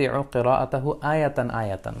ইউকাত্তিউ কিরাআতাহু আয়াতান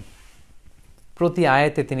আয়াতান, প্রতি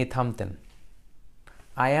আয়াতে তিনি থামতেন,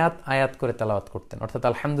 আয়াত আয়াত করে তেলাওয়াত করতেন। অর্থাৎ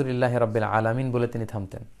আলহামদুলিল্লাহি রাব্বিল আলামিন বলে তিনি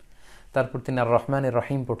থামতেন, তারপর তিনি আর রহমানির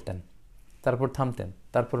রহিম পড়তেন, তারপর থামতেন,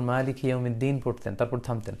 তারপর মালিকি ইয়াউমিদ্দিন পড়তেন, তারপর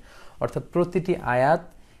থামতেন। অর্থাৎ প্রতিটি আয়াত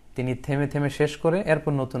তিনি থেমে থেমে শেষ করে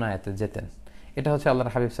এরপর নতুন আয়াতে যেতেন। এটা হচ্ছে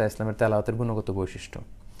আল্লাহর হাবিব সাল্লাল্লাহু আলাইহি ওয়াসাল্লামের তেলাওয়াতের গুণগত বৈশিষ্ট্য।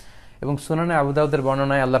 এবং সুনানে আবু দাউদের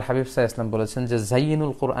বর্ণনায় আল্লাহর হাবিব সাল্লাল্লাহু আলাইহি ওয়াসাল্লাম বলেছেন যে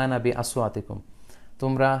জাইয়িনুল কুরআনা বিআসওয়াতিকুম,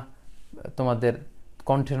 তোমরা তোমাদের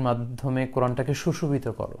কণ্ঠের মাধ্যমে কোরআনটাকে সুশোভিত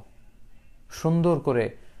করো, সুন্দর করে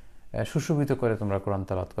সুশোভিত করে তোমরা কোরআন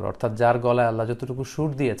তেলাওয়াত করো। অর্থাৎ যার গলায় আল্লাহ যতটুকু সুর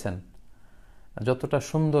দিয়েছেন, যতটা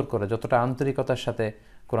সুন্দর করে, যতটা আন্তরিকতার সাথে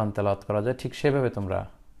কোরআন তেলাওয়াত করা যায়, ঠিক সেভাবে তোমরা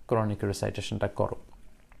কোরআনিক রিসাইটেশনটা করো।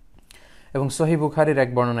 এবং সহিহ বুখারীর এক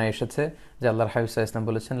বর্ণনায় এসেছে যে আল্লাহর হাবিব সাল্লাল্লাহু আলাইহি ওয়াসাল্লাম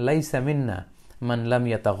বলেছেন লাইসা মিন্না মান লাম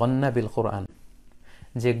ইয়াতাগান্না বিল কুরআন,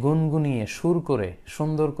 যে গুনগুনিয়ে সুর করে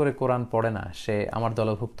সুন্দর করে কোরআন পড়ে না সে আমার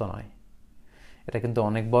দলভুক্ত নয়। এটা কিন্তু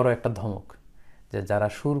অনেক বড় একটা ধমক, যে যারা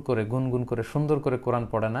সুর করে গুনগুন করে সুন্দর করে কোরআন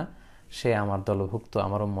পড়ে না সে আমার দলভুক্ত,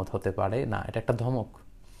 আমার উম্মত হতে পারে না। এটা একটা ধমক।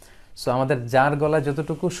 সো আমাদের যার গলায়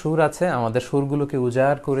যতটুকু সুর আছে, আমাদের সুরগুলোকে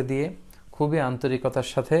উজাড় করে দিয়ে খুবই আন্তরিকতার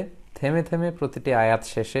সাথে থেমে থেমে প্রতিটি আয়াত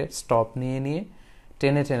শেষে স্টপ নিয়ে নিয়ে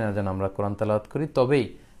টেনে টেনে যেন আমরা কোরআন তেলাওয়াত করি, তবেই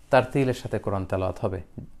তার তিলের সাথে কোরআন তেলাওয়াত হবে,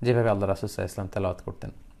 যেভাবে আল্লাহ রাসূল সাল্লাল্লাহু আলাইহি ওয়াসাল্লাম তেলাওয়াত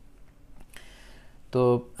করতেন। তো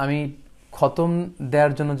আমি খতম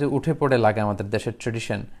দেওয়ার জন্য যে উঠে পড়ে লাগে আমাদের দেশের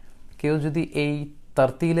ট্রেডিশন, কেউ যদি এই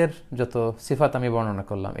তারতিলের যত সিফাত আমি বর্ণনা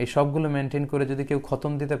করলাম এই সবগুলো মেনটেন করে যদি কেউ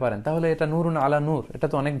খতম দিতে পারেন, তাহলে এটা নূরুন আলা নূর, এটা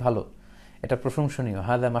তো অনেক ভালো, এটা প্রশংসনীয়,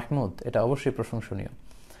 হাদা মাহমুদ, এটা অবশ্যই প্রশংসনীয়।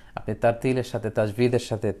 আপনি তারতিলের সাথে তাজবিদের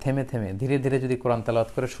সাথে থেমে থেমে ধীরে ধীরে যদি কোরআন তেলাওয়াত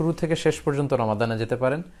করে শুরু থেকে শেষ পর্যন্ত রমাদানে যেতে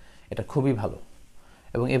পারেন, এটা খুবই ভালো,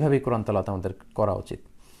 এবং এভাবেই কোরআন তেলাওয়াত আমাদের করা উচিত।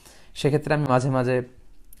 সেক্ষেত্রে আমি মাঝে মাঝে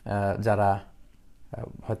যারা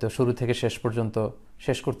হয়তো শুরু থেকে শেষ পর্যন্ত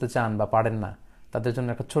শেষ করতে চান বা পারেন না, তাদের জন্য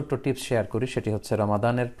একটা ছোট্ট টিপস শেয়ার করি। সেটি হচ্ছে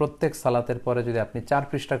রমাদানের প্রত্যেক সালাতের পরে যদি আপনি 4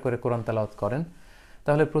 পৃষ্ঠা করে কোরআন তেলাওয়াত করেন,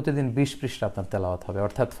 তাহলে প্রতিদিন 20 পৃষ্ঠা আপনার তেলাওয়াত হবে।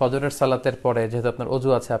 অর্থাৎ ফজরের সালাতের পরে যেহেতু আপনার অজু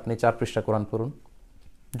আছে, আপনি 4 পৃষ্ঠা কোরআন পড়ুন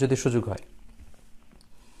যদি সুযোগ হয়।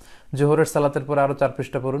 জোহরের সালাতের পরে আরও 4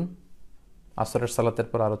 পৃষ্ঠা পড়ুন, আসরের সালাতের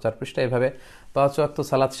পর আরও 4 পৃষ্ঠা, এভাবে 5 ওয়াক্ত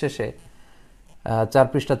সালাত শেষে 4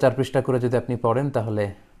 পৃষ্ঠা 4 পৃষ্ঠা করে যদি আপনি পড়েন, তাহলে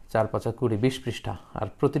 4 5 20 20 পৃষ্ঠা, আর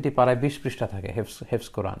প্রতিটি পাড়ায় 20 পৃষ্ঠা থাকে হেফজ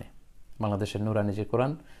কোরআনে। বাংলাদেশের নুরানি যে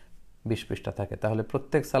কোরআন 20 পৃষ্ঠা থাকে, তাহলে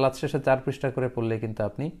প্রত্যেক সালাত শেষে 4 পৃষ্ঠা করে পড়লে কিন্তু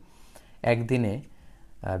আপনি একদিনে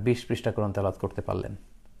 20 পৃষ্ঠা কোরআন তেলাওয়াত করতে পারলেন,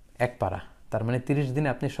 এক পারা। তার মানে 30 দিনে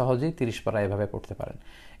আপনি সহজেই 30 পারা এভাবে পড়তে পারেন।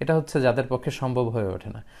 এটা হচ্ছে যাদের পক্ষে সম্ভব হয়ে ওঠে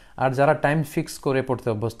না। আর যারা টাইম ফিক্স করে পড়তে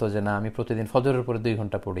অভ্যস্ত, যে না আমি প্রতিদিন ফজরের পরে 2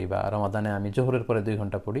 ঘন্টা পড়ি বা রমাদানে আমি জোহরের পরে 2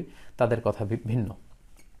 ঘন্টা পড়ি, তাদের কথা ভিন্ন।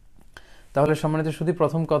 তাহলে সম্মানিত শুধু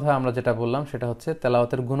প্রথম কথা আমরা যেটা বললাম সেটা হচ্ছে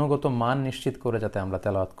তেলাওয়াতের গুণগত মান নিশ্চিত করে যাতে আমরা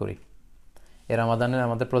তেলাওয়াত করি। এ রমাদানের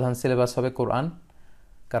আমাদের প্রধান সিলেবাস হবে কোরআন,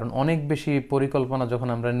 কারণ অনেক বেশি পরিকল্পনা যখন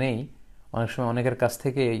আমরা নেই, অনেক সময় অনেকের কাছ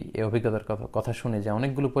থেকে এই অভিজ্ঞতার কথা শুনে যে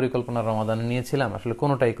অনেকগুলো পরিকল্পনা রমাদানে নিয়েছিলাম, আসলে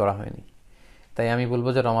কোনোটাই করা হয়নি। তাই আমি বলবো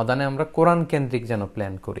যে রমাদানে আমরা কোরআন কেন্দ্রিক যেন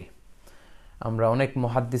প্ল্যান করি। আমরা অনেক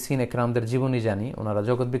মুহাদ্দিসিন একরামদের জীবনী জানি, ওনারা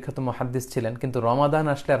জগৎ বিখ্যাত মুহাদ্দিস ছিলেন, কিন্তু রমাদান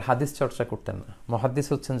আসলে আর হাদিস চর্চা করতেন না। মুহাদ্দিস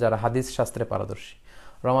হচ্ছেন যারা হাদিস শাস্ত্রে পারদর্শী।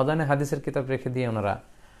 রমাদানে হাদিসের কিতাব রেখে দিয়ে ওনারা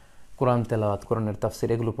কোরআন তেলাওয়াত, কোরআনের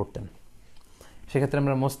তাফসির এগুলো পড়তেন। সেক্ষেত্রে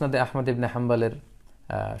আমরা মুসনাদে আহমদ ইবনে হাম্বলের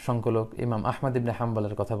সংকলক ইমাম আহমদ ইবনে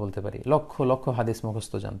হাম্বলের কথা বলতে পারি। লক্ষ লক্ষ হাদিস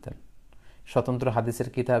মুখস্থ জানতেন, স্বতন্ত্র হাদিসের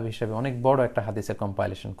কিতাব হিসেবে অনেক বড় একটা হাদিসের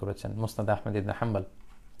কম্পাইলেশন করেছেন মুসনাদ আহমদ ইবনে হাম্বল।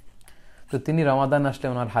 তো তিনি রমাদান আসলে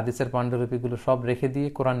ওনার হাদিসের পাণ্ডুলিপিগুলো সব রেখে দিয়ে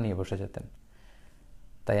কোরআন নিয়ে বসে যেতেন।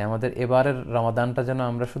 তাই আমাদের এবারের রমাদানটা যেন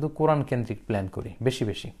আমরা শুধু কোরআন কেন্দ্রিক প্ল্যান করি বেশি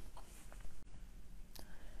বেশি।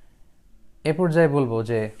 এ পর্যায়ে বলবো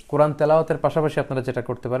যে কোরআন তেলাওয়াতের পাশাপাশি আপনারা যেটা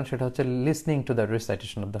করতে পারেন সেটা হচ্ছে listening to the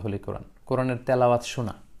recitation of the Holi কোরআন। কোরআনের তেলাওয়াত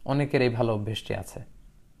শোনা অনেকের এই ভালো অভ্যেসটি আছে।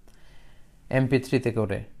 MP3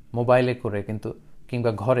 করে, মোবাইলে করে, কিন্তু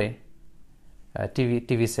কিংবা ঘরে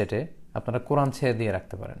টিভি সেটে আপনারা কোরআন ছেড়ে দিয়ে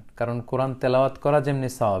রাখতে পারেন। কারণ কোরআন তেলাওয়াত করা যেমনি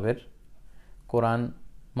সওয়াবের, কোরআন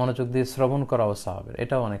মনোযোগ দিয়ে শ্রবণ করাও সওয়াবের,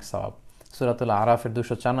 এটাও অনেক সওয়াব। সূরাতুল আরাফের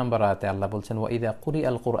 204 নম্বর আয়াতে আল্লাহ বলছেন, ওয়া ইযা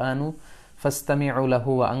কুরিআল কুরআনু ফাসতামিউ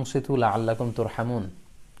লাহু ওয়া আনসিতু লাআল্লাকুম তুরহামুন।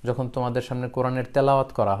 যখন তোমাদের সামনে কোরআনের তেলাওয়াত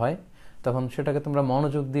করা হয় তখন সেটাকে তোমরা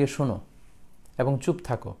মনোযোগ দিয়ে শোনো এবং চুপ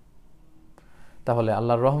থাকো, তাহলে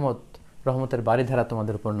আল্লাহর রহমতের বারিধারা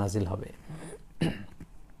তোমাদের উপর নাজিল হবে।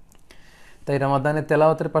 তাই রমাদানের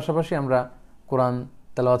তেলাওয়াতের পাশাপাশি আমরা কোরআন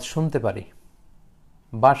তেলাওয়াত শুনতে পারি।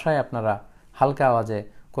 বাসায় আপনারা হালকা আওয়াজে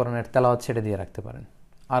কোরআনের তেলাওয়াত ছেড়ে দিয়ে রাখতে পারেন।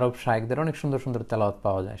 আরব শায়েখদের অনেক সুন্দর সুন্দর তেলাওয়াত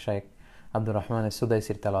পাওয়া যায়। শায়েখ আব্দুর রহমান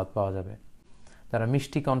সুদাইসির তেলাওয়াত পাওয়া যাবে। যারা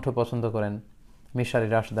মিষ্টি কণ্ঠ পছন্দ করেন, মিশারি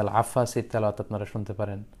রাশিদ আল আফাসির তেলাওয়াত আপনারা শুনতে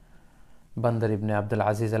পারেন। বান্দার ইবনে আব্দুল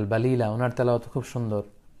আজিজ আল বালিলা, ওনার তেলাওয়াত খুব সুন্দর।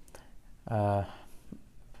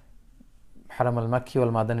 হারাম আল মাক্কি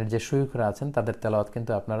ওয়াল মাদানির যে শুয়ুখরা আছেন তাদের তেলাওয়াত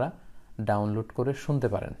কিন্তু আপনারা ডাউনলোড করে শুনতে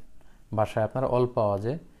পারেন। বাসায় আপনারা অল্প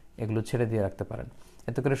আওয়াজে এগুলো ছেড়ে দিয়ে রাখতে পারেন।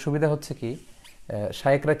 এতে করে সুবিধা হচ্ছে কি,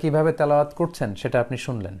 শায়েকরা কিভাবে তেলাওয়াত করছেন সেটা আপনি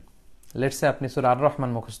শুনলেন। লেটসে আপনি সূরা আর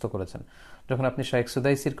রহমান মুখস্থ করেছেন, যখন আপনি শায়েখ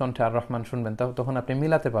সুদাইসির কণ্ঠে আর রহমান শুনবেন তখন আপনি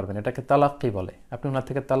মিলাতে পারবেন। এটাকে তালাক্কি বলে। আপনি ওনার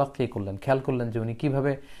থেকে তালাক্কি করলেন, খেয়াল করলেন যে উনি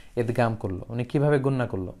কিভাবে ইদগাম করলো, উনি কিভাবে গুন্না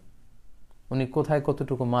করলো, উনি কোথায়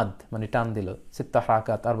কতটুকু মাদ মানে টান দিল, সিত্তা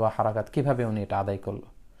হারাকাত আর বা হারাকাত কিভাবে উনি এটা আদায় করলো।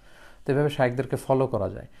 তো এভাবে শায়েকদেরকে ফলো করা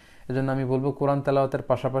যায়। এজন্য আমি বলবো কোরআন তেলাওয়াতের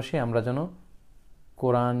পাশাপাশি আমরা যেন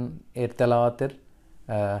কোরআন এর তেলাওয়াতের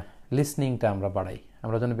লিসনিংটা আমরা বাড়াই।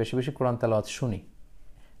 আমরা যেন বেশি বেশি কোরআন তেলাওয়াত শুনি,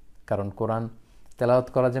 কারণ কোরআন তেলাওয়াত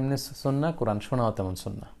করা যেমনি সুন্নাহ, কোরআন শোনাও তেমন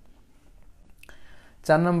সুন্নাহ।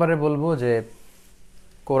 4 নম্বরে বলবো যে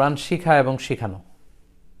কোরআন শিখা এবং শিখানো,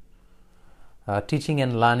 teaching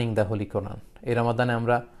and learning the Holi কোরআন। এই রমাদানে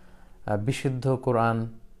আমরা বিশুদ্ধ কোরআন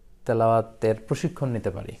তেলাওয়াতের প্রশিক্ষণ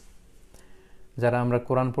নিতে পারি। যারা আমরা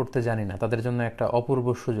কোরআন পড়তে জানি না তাদের জন্য একটা অপূর্ব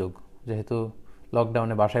সুযোগ, যেহেতু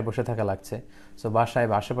লকডাউনে বাসায় বসে থাকা লাগছে। সো বাসায়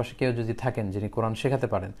বা আশেপাশে কেউ যদি থাকেন যিনি কোরআন শেখাতে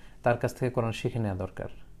পারেন, তার কাছ থেকে কোরআন শিখে নেওয়া দরকার।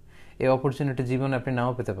 এই অপরচুনিটি জীবনে আপনি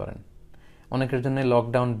নাও পেতে পারেন। অনেকের জন্য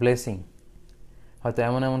লকডাউন ব্লেসিং। হয়তো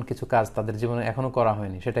এমন এমন কিছু কাজ তাদের জীবনে এখনও করা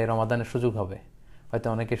হয়নি, সেটাই রমাদানের সুযোগ হবে। হয়তো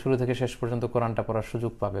অনেকে শুরু থেকে শেষ পর্যন্ত কোরআনটা পড়ার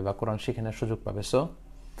সুযোগ পাবে বা কোরআন শিখে নেওয়ার সুযোগ পাবে। সো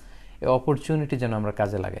এই অপরচুনিটি যেন আমরা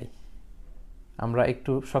কাজে লাগাই। আমরা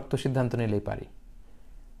একটু শক্ত সিদ্ধান্ত নিলেই পারি।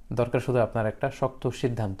 দরকার শুধু আপনার একটা শক্ত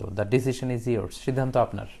সিদ্ধান্ত। The decision is yours. সিদ্ধান্ত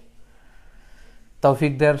আপনার।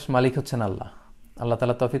 তৌফিক দেওয়ার মালিক হচ্ছেন আল্লাহ। আল্লাহ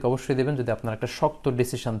তাআলা তৌফিক অবশ্যই দেবেন যদি আপনার একটা শক্ত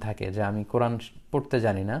ডিসিশন থাকে যে আমি কোরআন পড়তে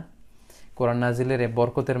জানি না, কোরআন নাজিলের এই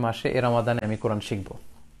বরকতের মাসে এ রমাদানে আমি কোরআন শিখব।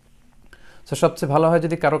 সো সবচেয়ে ভালো হয়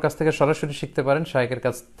যদি কারো কাছ থেকে সরাসরি শিখতে পারেন। শায়েকের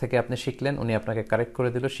কাছ থেকে আপনি শিখলেন, উনি আপনাকে কারেক্ট করে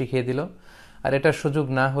দিল, শিখিয়ে দিল। আর এটার সুযোগ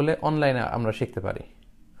না হলে অনলাইনে আমরা শিখতে পারি।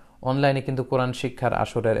 অনলাইনে কিন্তু কোরআন শিক্ষার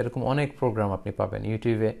আসরের এরকম অনেক প্রোগ্রাম আপনি পাবেন।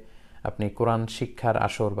 ইউটিউবে আপনি কোরআন শিক্ষার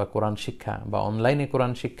আসর বা কোরআন শিক্ষা বা অনলাইনে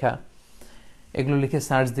কোরআন শিক্ষা এগুলো লিখে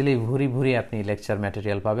সার্চ দিলেই ভুরি ভুরি আপনি লেকচার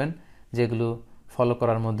ম্যাটেরিয়াল পাবেন, যেগুলো ফলো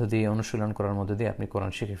করার মধ্য দিয়ে, অনুশীলন করার মধ্য দিয়ে আপনি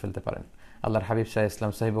কোরআন শিখে ফেলতে পারেন। আল্লাহর হাবিব সাল্লাল্লাহু আলাইহি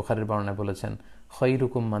ওয়াসাল্লাম সহিহ বুখারীর বর্ণনায় বলেছেন,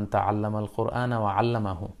 খায়রুকুম মান তাআল্লামাল কুরআনা ওয়া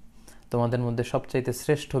আল্লামাহু। তোমাদের মধ্যে সবচাইতে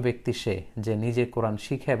শ্রেষ্ঠ ব্যক্তি সে যে নিজে কোরআন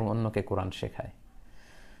শিখে এবং অন্যকে কোরআন শেখায়।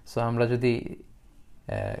 সো আমরা যদি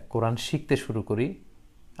কোরআন শিখতে শুরু করি,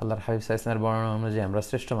 আল্লাহর হাবিব সাল্লাল্লাহু আলাইহি ওয়াসাল্লামের বর্ণনা অনুযায়ী আমরা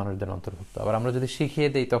শ্রেষ্ঠ মানুষদের অন্তর্ভুক্ত। আবার আমরা যদি শিখিয়ে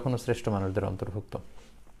দেই তখনও শ্রেষ্ঠ মানুষদের অন্তর্ভুক্ত।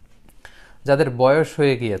 যাদের বয়স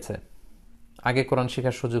হয়ে গিয়েছে, আগে কোরআন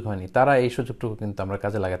শেখার সুযোগ হয়নি, তারা এই সুযোগটুকু কিন্তু আমরা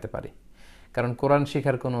কাজে লাগাতে পারি। কারণ কোরআন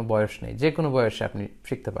শেখার কোনো বয়স নেই। যে কোনো বয়সে আপনি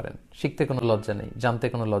শিখতে পারেন। শিখতে কোনো লজ্জা নেই, জানতে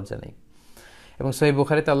কোনো লজ্জা নেই। এবং সহিহ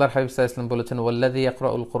বুখারীতে আল্লাহর হাবিব সাল্লাল্লাহু আলাইহি ওয়াসাল্লাম বলেছেন, ওয়াল্লাযী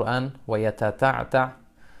ইয়াকরাউল কুরআন ওয়া ইয়াতাতাআতা,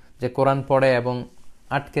 যে কোরআন পড়ে এবং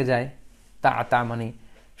আটকে যায়। তা মানে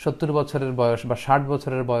 70 বছরের বয়স বা 60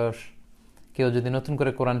 বছরের বয়স কেউ যদি নতুন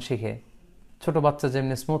করে কোরআন শিখে, ছোট বাচ্চা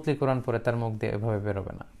যেমনি স্মুথলি কোরআন পড়ে তার মুখ দিয়ে এভাবে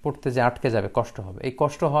বেরোবে না, পড়তে যে আটকে যাবে, কষ্ট হবে। এই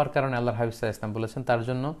কষ্ট হওয়ার কারণে আল্লাহর হাবিব সাল্লাল্লাহু আলাইহি ওয়াসাল্লাম বলেছেন তার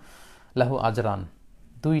জন্য লাহু আজরান,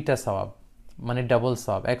 2টা সওয়াব, মানে ডাবল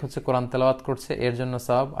সওয়াব। এক হচ্ছে কোরআন তেলাওয়াত করছে এর জন্য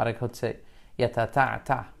সওয়াব, আর এক হচ্ছে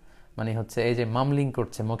ইয়াতাতাআতা মানে হচ্ছে এই যে মামলিং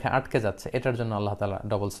করছে, মুখে আটকে যাচ্ছে, এটার জন্য আল্লাহ তাআলা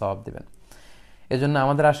ডাবল সওয়াব দিবেন। এজন্য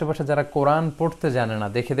আমাদের আশেপাশে যারা কোরআন পড়তে জানে না,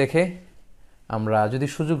 দেখে দেখে আমরা যদি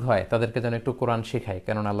সুযোগ হয় তাদেরকে যেন একটু কোরআন শেখাই।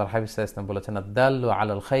 কারণ আল্লাহর হাবিব সাল্লাল্লাহু আলাইহি ওয়াসাল্লাম বলেছেন, আদ-দাল্লু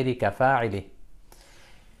আলাল খাইরি কাফাইলি।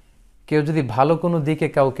 কেউ যদি ভালো কোনো দিকে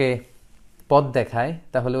কাউকে পথ দেখায়,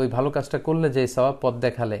 তাহলে ওই ভালো কাজটা করলে যে সওয়াব, পথ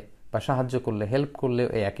দেখালে বা সাহায্য করলে, হেল্প করলে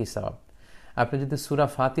এই একই সওয়াব। আপনি যদি সূরা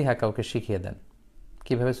ফাতিহা কাউকে শিখিয়ে দেন,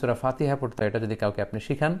 কিভাবে সূরা ফাতিহা পড়তে হয় এটা যদি কাউকে আপনি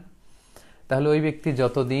শিখান, তাহলে ওই ব্যক্তি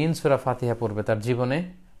যতদিন সূরা ফাতিহা পড়বে তার জীবনে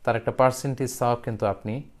তার একটা পার্সেন্টেজ সওয়াব কিন্তু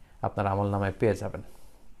আপনি আপনার আমলনামায় পেয়ে যাবেন।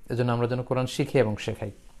 এজন্য আমরা যেন কোরআন শিখি এবং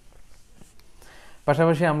শেখাই।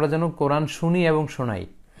 পাশাপাশি আমরা যেন কোরআন শুনি এবং শোনাই।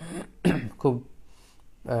 খুব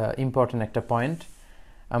ইম্পর্টেন্ট একটা পয়েন্ট।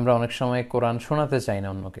 আমরা অনেক সময় কোরআন শোনাতে চাই না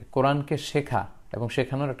অন্যকে। কোরআনকে শেখা এবং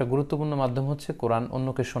শেখানোর একটা গুরুত্বপূর্ণ মাধ্যম হচ্ছে কোরআন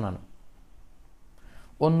অন্যকে শোনানো।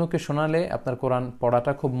 অন্যকে শোনালে আপনার কোরআন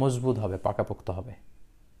পড়াটা খুব মজবুত হবে, পাকাপোক্ত হবে।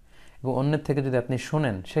 এবং অন্যের থেকে যদি আপনি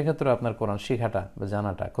শোনেন, সেক্ষেত্রে আপনার কোরআন শিখাটা বা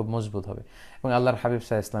জানাটা খুব মজবুত হবে। এবং আল্লাহর হাবিব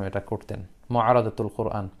সাল্লাল্লাহু আলাইহি ওয়াসাল্লাম এটা করতেন। মুআরাদাতুল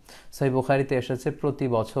কোরআন সহিহ বুখারীতে এসেছে, প্রতি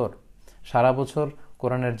বছর সারা বছর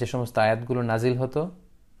কোরআনের যে সমস্ত আয়াতগুলো নাজিল হতো,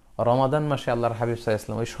 রমাদান মাসে আল্লাহর হাবিব সাল্লাল্লাহু আলাইহি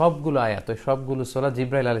ওয়াসাল্লাম ওই সবগুলো আয়াত, ওই সবগুলো সূরা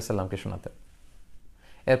জিবরাইল আলাইহিস সালামকে শোনাতেন।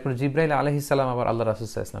 এরপর জিবরাইল আলাইহিস সালাম আবার আল্লাহ রাসূল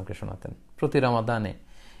সাল্লাল্লাহু আলাইহি ওয়াসাল্লামকে শোনাতেন। প্রতি রমাদানে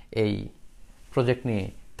এই প্রজেক্ট নিয়ে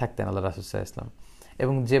থাকতেন আল্লাহ রাসূল সাল্লাল্লাহু আলাইহি ওয়াসাল্লাম।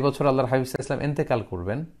 এবং যে বছর আল্লাহর হাবিব সাল্লাল্লাহু আলাইহি ওয়াসাল্লাম ইন্তেকাল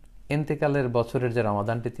করবেন, ইন্তেকালের বছরের যে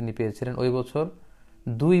রমাদানটি তিনি পেয়েছিলেন, ওই বছর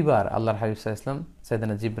দুইবার আল্লাহর হাবিব সাল্লাল্লাহু আলাইহি ওয়াসাল্লাম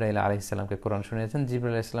সাইয়েদনা জিবরাইল আলাইহিস সালামকে কোরআন শুনিয়েছেন।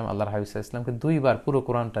 জিবরাইল আলাইহিস সালাম আল্লাহর হাবিব সাল্লাল্লাহু আলাইহি ওয়াসাল্লামকে দুইবার পুরো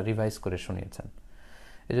কোরআনটা রিভাইজ করে শুনিয়েছেন।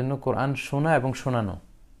 এজন্য কোরআন শোনা এবং শোনানো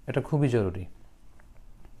এটা খুবই জরুরি।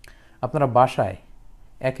 আপনারা বাসায়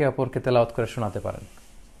একে অপরকে তেলাওয়াত করে শোনাতে পারেন।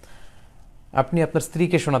 আপনি আপনার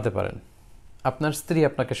স্ত্রীকে শোনাতে পারেন, আপনার স্ত্রী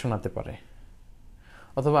আপনাকে শোনাতে পারে,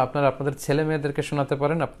 অথবা আপনারা আপনাদের ছেলে মেয়েদেরকে শোনাতে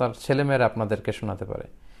পারেন, আপনার ছেলেমেয়েরা আপনাদেরকে শোনাতে পারে।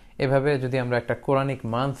 এভাবে যদি আমরা একটা কোরআনিক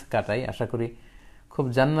মান্থ কাটাই, আশা করি খুব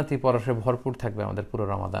জান্নাতি পরশে ভরপুর থাকবে আমাদের পুরো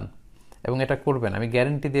রমাদান। এবং এটা করবেন, আমি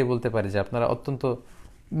গ্যারেন্টি দিয়ে বলতে পারি যে আপনারা অত্যন্ত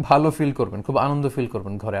ভালো ফিল করবেন, খুব আনন্দ ফিল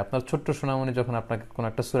করবেন ঘরে। আপনার ছোট্ট সোনামণি যখন আপনাকে কোনো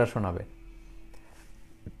একটা সূরা শোনাবে,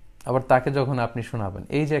 আবার তাকে যখন আপনি শোনাবেন,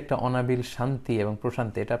 এই যে একটা অনাবিল শান্তি এবং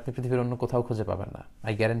প্রশান্তি, এটা আপনি পৃথিবীর অন্য কোথাও খুঁজে পাবেন না,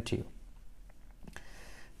 আই গ্যারেন্টি ইউ।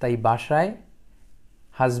 তাই বাসায়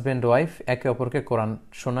হাজব্যান্ড ওয়াইফ একে অপরকে কোরআন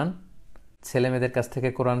শোনান, ছেলে মেয়েদের কাছ থেকে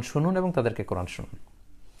কোরআন শুনুন এবং তাদেরকে কোরআন শুনুন।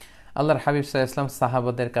 আল্লাহর হাবিব সাল্লাল্লাহু আলাইহি ওয়াসাল্লাম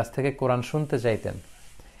সাহাবাদের কাছ থেকে কোরআন শুনতে চাইতেন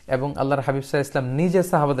এবং আল্লাহর হাবিব সাল্লাল্লাহু আলাইহি ওয়াসাল্লাম নিজে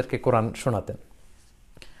সাহাবাদেরকে কোরআন শোনাতেন।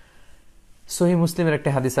 সহিহ মুসলিমের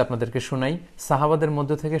একটা হাদিস আপনাদেরকে শোনাই। সাহাবাদের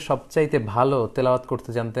মধ্য থেকে সবচাইতে ভালো তেলাওয়াত করতে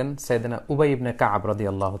জানতেন সাইয়েদনা উবাই ইবনে কাব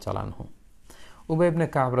রাদিয়াল্লাহু তাআলা আনহু। উবাই ইবনে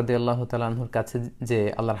কাব রাদিয়াল্লাহু তাআলা আনহুর কাছে যে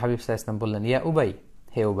আল্লাহর হাবিব সাল্লাল্লাহু আলাইহি ওয়াসাল্লাম বললেন, ইয়া উবাই,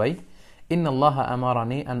 হে উবাই, ইন্নাল্লাহা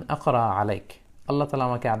আমারানি আন আকরা আলাইক, আল্লাহ তাআলা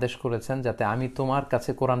আমাকে আদেশ করেছেন যাতে আমি তোমার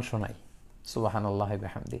কাছে কোরআন শোনাই। সুবহানাল্লাহি ওয়া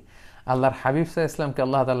বিহামদি। আল্লাহর হাবিব সাল্লাল্লাহু আলাইহি ওয়াসাল্লামকে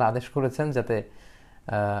আল্লাহ তাআলা আদেশ করেছেন যাতে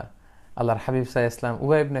আল্লাহর হাবিব সাল্লাল্লাহু আলাইহি ওয়াসাল্লাম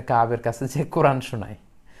উবাই ইবনে কাবের কাছে যে কোরআন শোনায়।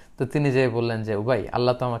 তো তিনি যে বললেন যে উবাই,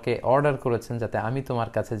 আল্লাহ তো আমাকে অর্ডার করেছেন যাতে আমি তোমার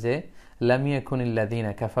কাছে যে লাম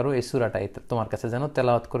ইয়াকুনিল্লাযীনা কাফারু, এই সূরাটা তোমার কাছে যেন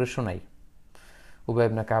তেলাওয়াত করে শোনাই। উবাই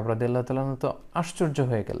ইবনে কাব রাদিয়াল্লাহু তাআলা তো আশ্চর্য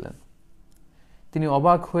হয়ে গেলেন। তিনি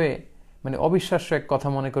অবাক হয়ে, মানে অবিশ্বাস্য এক কথা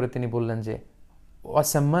মনে করে তিনি বললেন যে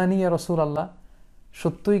ওয়াসাম্মানি ইয়া রাসূলুল্লাহ,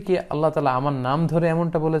 সত্যই কি আল্লাহ তাআলা আমার নাম ধরে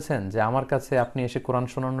এমনটা বলেছেন যে আমার কাছে আপনি এসে কোরআন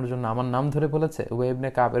শোনানোর জন্য আমার নাম ধরে বলেছে? উবাই ইবনে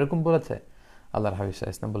কাব এরকম বলেছে? আল্লাহর হাবিব সাল্লাল্লাহু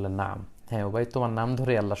আলাইহি ওয়াসাল্লাম বললেন, নাম, হ্যাঁ উবাই, তোমার নাম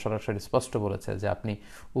ধরে আল্লাহ সরাসরি স্পষ্ট বলেছে যে আপনি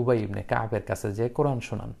উবাই ইবনে কাবের কাছে যে কোরআন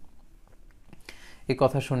শোনান। এই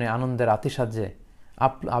কথা শুনে আনন্দের আতিশয্যে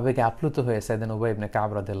আবেগে আপ্লুত হয়ে সাইয়েদনা উবাই ইবনে কাব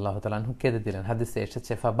রাদিয়াল্লাহু তাআলা আনহু কেঁদে দিলেন। হাদিসে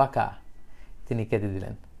এসেছে ফাবাকা, তিনি কেঁদে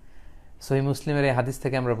দিলেন। সহিহ মুসলিমের এই হাদিস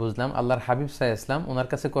থেকে আমরা বুঝলাম আল্লাহর হাবিব সাল্লাল্লাহু আলাইহি ওয়াসাল্লাম, ওনার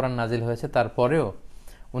কাছে কোরআন নাজিল হয়েছে, তারপরেও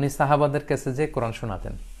উনি সাহাবাদের কাছে যে কোরআন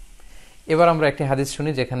শোনাতেন। এবার আমরা একটি হাদিস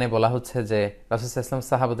শুনি যেখানে বলা হচ্ছে যে রাসূল সাল্লাল্লাহু আলাইহি ওয়াসাল্লাম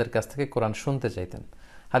সাহাবাদের কাছ থেকে কোরআন শুনতে চাইতেন।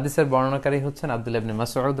 হাদিসের বর্ণনাকারী হচ্ছেন আব্দুল্লাহ ইবনে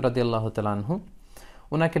মাসউদ রাদিয়াল্লাহু তাআলা আনহু।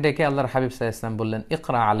 ওনাকে ডেকে আল্লাহর হাবিব সাল্লাল্লাহু আলাইহি ওয়াসাল্লাম বললেন,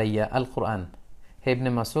 ইকরা আলাইয়া আল কুরআন, হে ইবনে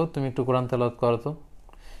মাসউদ তুমি একটু কোরআন তেলাওয়াত করো তো।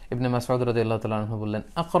 ইবনে মাসউদ রাদিয়াল্লাহু তাআলা আনহু বললেন,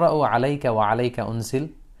 আকরাউ আলাইকা ওয়া আলাইকা উনজিল,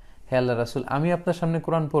 হে আল্লাহর রাসূল আমি আপনার সামনে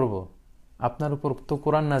কোরআন পড়ব, আপনার উপর তো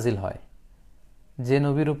কোরআন নাজিল হয়, যে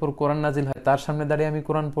নবীর উপর কোরআন নাজিল হয় তার সামনে দাঁড়িয়ে আমি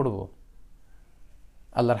কোরআন পড়ব?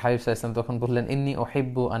 আল্লাহর হাবিব সাল্লাল্লাহু আলাইহি ওয়াসাল্লাম তখন বললেন, ইন্নী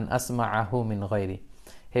উহিব্বু আন আসমাআহু মিন গায়রি,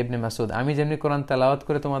 হে ইবনে মাসউদ আমি যেমনি কোরআন তেলাওয়াত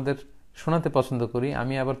করে তোমাদের শোনাতে পছন্দ করি,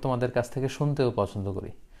 আমি আবার তোমাদের কাছ থেকে শুনতেও পছন্দ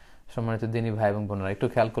করি। সম্মানিত দ্বীনী ভাই এবং বোনেরা, একটু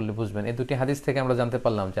খেয়াল করলে বুঝবেন, এই দুটি হাদিস থেকে আমরা জানতে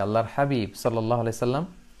পারলাম যে আল্লাহর হাবিব সাল্লাল্লাহু আলাইহি সাল্লাম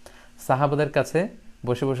সাহাবাদের কাছে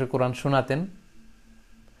বসে বসে কোরআন শোনাতেন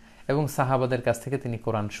এবং সাহাবাদের কাছ থেকে তিনি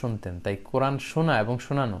কোরআন শুনতেন। তাই কোরআন শোনা এবং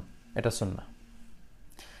শোনানো এটা সুন্নাহ।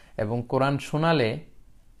 এবং কোরআন শোনালে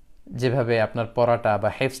যেভাবে আপনার পড়াটা বা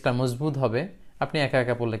হেফজটা মজবুত হবে, আপনি একা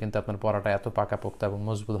একা পড়লে কিন্তু আপনার পড়াটা এত পাকাপোক্ত এবং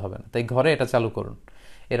মজবুত হবে না। তাই ঘরে এটা চালু করুন।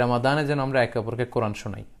 এই রমাদানে যেন আমরা একে অপরকে কোরআন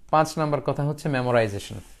শোনাই। 5 নম্বর কথা হচ্ছে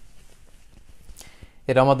মেমোরাইজেশন।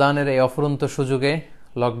 এই রমাদানের এই অফুরন্ত সুযোগে,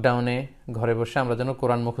 লকডাউনে ঘরে বসে আমরা যেন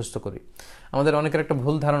কোরআন মুখস্থ করি। আমাদের অনেকের একটা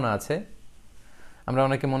ভুল ধারণা আছে, আমরা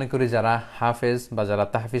অনেকে মনে করি যারা হাফেজ বা যারা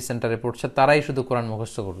তাহফিজ সেন্টারে পড়ছে তারাই শুধু কোরআন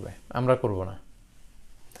মুখস্থ করবে, আমরা করব না।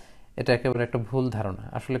 এটা একেবারে একটা ভুল ধারণা।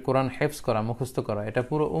 আসলে কোরআন হেফজ করা, মুখস্থ করা এটা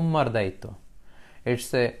পুরো উম্মার দায়িত্ব।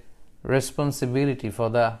 It's a responsibility for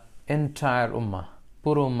the entire উম্মাহ,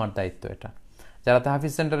 পুরো উম্মার দায়িত্ব এটা। যারা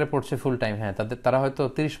তাহফিজ সেন্টারে পড়ছে ফুল টাইম, হ্যাঁ তারা হয়তো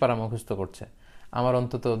 30 পারা মুখস্থ করছে, আমার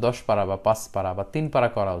অন্তত 10 পারা বা 5 পারা বা 3 পারা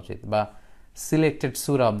করা উচিত, বা সিলেক্টেড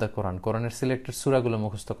সূরা অব দ্য কোরআন, কোরআনের সিলেক্টেড সূরাগুলো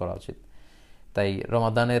মুখস্থ করা উচিত। তাই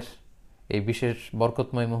রমাদানের এই বিশেষ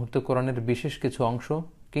বরকতময় মুহূর্তে কোরআনের বিশেষ কিছু অংশ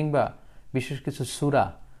কিংবা বিশেষ কিছু সূরা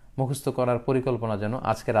মুখস্থ করার পরিকল্পনা যেন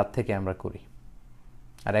আজকে রাত থেকে আমরা করি।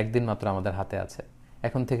 আর একদিন মাত্র আমাদের হাতে আছে,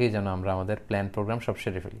 এখন থেকেই যেন আমরা আমাদের প্ল্যান প্রোগ্রাম সব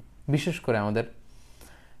সেরে ফেলি। বিশেষ করে আমাদের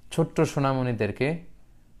ছোট্ট সোনামণিদেরকে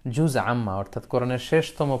জুজ আম্মা অর্থাৎ কোরআনের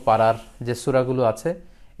শেষতম পারার যে সূরাগুলো আছে,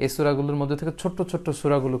 এই সূরাগুলোর মধ্যে থেকে ছোট্ট ছোট্ট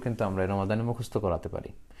সূরাগুলো কিন্তু আমরা রমাদানে মুখস্থ করাতে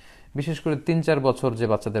পারি। বিশেষ করে ৩-৪ বছর যে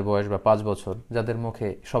বাচ্চাদের বয়স বা 5 বছর, যাদের মুখে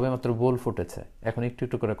সবেমাত্র বোল ফুটেছে, এখন একটু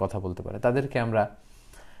একটু করে কথা বলতে পারে, তাদেরকে আমরা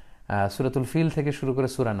সূরাতুল ফিল থেকে শুরু করে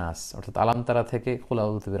সূরা নাস অর্থাৎ আলাম তারা থেকে কুল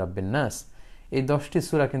আউযু বিরাব্বিন নাস, এই 10টি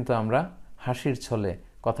সূরা কিন্তু আমরা হাসির ছলে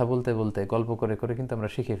কথা বলতে বলতে গল্প করে করে কিন্তু আমরা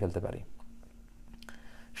শিখিয়ে ফেলতে পারি।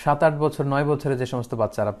 7-8 বছর 9 বছরে যে সমস্ত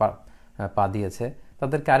বাচ্চারা পা দিয়েছে,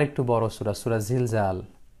 তাদেরকে আরেকটু বড় সূরা, সূরা জিলজাল,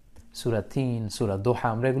 সূরা তিন, সূরা দোহা,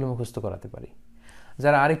 আমরা এগুলো মুখস্থ করাতে পারি।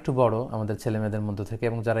 যারা আরেকটু বড় আমাদের ছেলেমেয়েদের মধ্য থেকে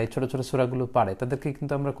এবং যারা এই ছোট ছোট সূরাগুলো পারে, তাদেরকে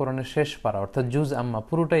কিন্তু আমরা কোরআনের শেষ পারা অর্থাৎ জুজ আম্মা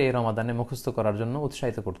পুরোটাই এই রমাদানে মুখস্থ করার জন্য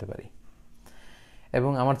উৎসাহিত করতে পারি।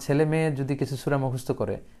 এবং আমার ছেলে মেয়ে যদি কিছু সূরা মুখস্থ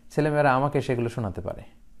করে, ছেলেমেয়েরা আমাকে সেগুলো শোনাতে পারে,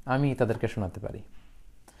 আমি তাদেরকে শোনাতে পারি।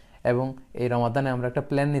 এবং এই রমাদানে আমরা একটা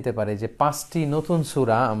প্ল্যান নিতে পারি যে 5টি নতুন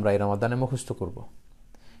সূরা আমরা এই রমাদানে মুখস্থ করব।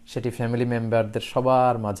 সেটি ফ্যামিলি মেম্বারদের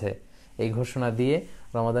সবার মাঝে এই ঘোষণা দিয়ে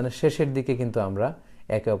রমাদানের শেষের দিকে কিন্তু আমরা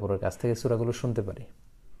একে অপরের কাছ থেকে সূরাগুলো শুনতে পারি।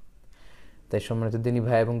 তাই সম্মানিত দিনী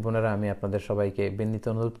ভাই এবং বোনেরা, আমি আপনাদের সবাইকে বিনীত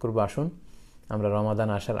অনুরোধ করব, আসুন আমরা রমাদান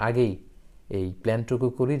আসার আগেই এই প্ল্যানটুকু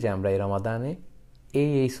করি যে আমরা এই রমাদানে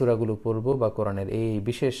এই সূরাগুলো পড়ব বা কোরআনের এই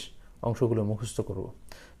বিশেষ অংশগুলো মুখস্থ করব।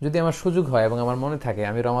 যদি আমার সুযোগ হয় এবং আমার মনে থাকে,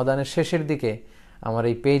 আমি রমাদানের শেষের দিকে আমার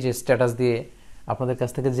এই পেজে স্ট্যাটাস দিয়ে আপনাদের কাছ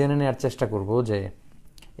থেকে জেনে নেওয়ার চেষ্টা করব যে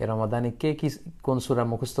এই রমাদানে কে কি কোন সূরা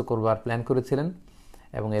মুখস্থ করবার প্ল্যান করেছিলেন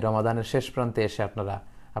এবং এই রমাদানের শেষ প্রান্তে এসে আপনারা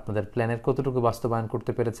আপনাদের প্ল্যানের কতটুকু বাস্তবায়ন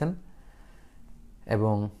করতে পেরেছেন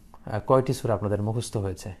এবং কয়টি সূরা আপনাদের মুখস্থ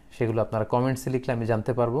হয়েছে, সেগুলো আপনারা কমেন্টসে লিখলে আমি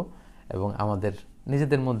জানতে পারবো এবং আমাদের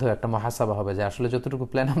নিজেদের মধ্যেও একটা মহাসাবা হবে যে আসলে যতটুকু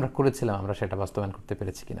প্ল্যান আমরা করেছিলাম আমরা সেটা বাস্তবায়ন করতে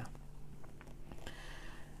পেরেছি কিনা।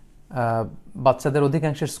 বাচ্চাদের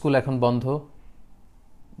অধিকাংশের স্কুল এখন বন্ধ,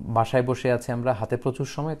 বাসায় বসে আছে আমরা, হাতে প্রচুর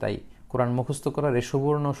সময়, তাই কোরআন মুখস্থ করার এই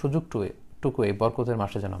সুবর্ণ সুযোগটুকু এই বরকতের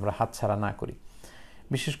মাসে যেন আমরা হাতছাড়া না করি।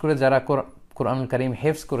 বিশেষ করে যারা কোরআনুল কারীম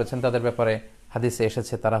হেফজ করেছেন, তাদের ব্যাপারে হাদিসে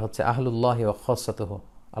এসেছে তারা হচ্ছে আহলুল্লাহি ওয়া খাসসাতুহু,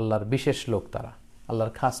 আল্লাহর বিশেষ লোক, তারা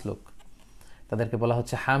আল্লাহর খাস লোক। তাদেরকে বলা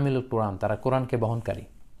হচ্ছে হামিলুল কোরআন, তারা কোরআনকে বহনকারী।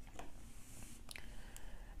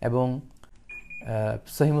 এবং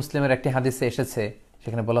সহিহ মুসলিমের একটি হাদিসে এসেছে,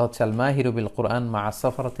 সেখানে বলা হচ্ছে আল মাহিরু বিল কোরআন মা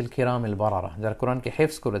সাফারাতিল কিরামিল বারারা, যারা কোরআনকে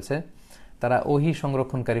হেফজ করেছে তারা ওহী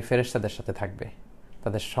সংরক্ষণকারী ফেরেশতাদের সাথে থাকবে।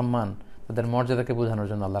 তাদের সম্মান, তাদের মর্যাদাকে বোঝানোর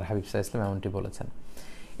জন্য আল্লাহর হাবিব সাল্লাল্লাহু আলাইহি ওয়াসাল্লাম এমনটি বলেছেন।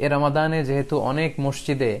 এই রমাদানে যেহেতু অনেক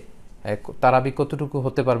মসজিদে তারাবি কতটুকু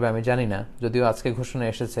হতে পারবে আমি জানি না, যদিও আজকে ঘোষণা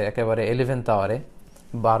এসেছে একেবারে 11th আওয়ারে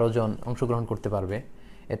 12 জন অংশগ্রহণ করতে পারবে।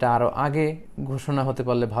 এটা আরও আগে ঘোষণা হতে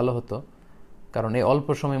পারলে ভালো হতো, কারণ এই অল্প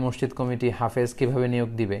সময় মসজিদ কমিটি হাফেজ কিভাবে নিয়োগ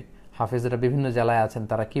দিবে, হাফেজরা বিভিন্ন জেলায় আছেন,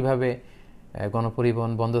 তারা কিভাবে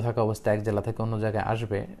গণপরিবহন বন্ধ থাকা অবস্থায় এক জেলা থেকে অন্য জায়গায়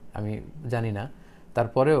আসবে আমি জানি না।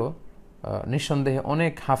 তারপরেও নিঃসন্দেহে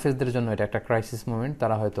অনেক হাফেজদের জন্য এটা একটা ক্রাইসিস মোমেন্ট,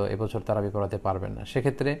 তারা হয়তো এবছর তারাবি পড়াতে পারবেন না।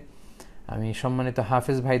 সেক্ষেত্রে আমি সম্মানিত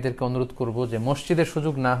হাফেজ ভাইদেরকে অনুরোধ করব যে মসজিদের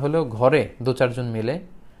সুযোগ না হলেও ঘরে 2-4 জন মিলে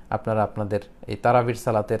আপনারা আপনাদের এই তারাবির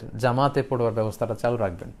সালাতের জামাতে পড়ার ব্যবস্থাটা চালু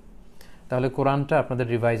রাখবেন, তাহলে কোরআনটা আপনাদের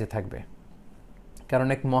রিভাইজে থাকবে। কারণ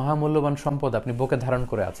এক মহামূল্যবান সম্পদ আপনি বুকে ধারণ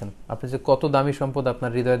করে আছেন, আপনি যে কত দামি সম্পদ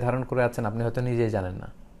আপনার হৃদয়ে ধারণ করে আছেন আপনি হয়তো নিজেই জানেন না।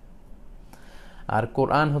 আর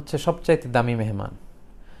কোরআন হচ্ছে সবচাইতে দামি মেহমান।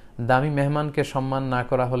 দামি মেহমানকে সম্মান না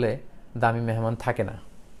করা হলে দামি মেহমান থাকে না।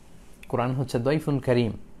 কোরআন হচ্ছে দয়ফুন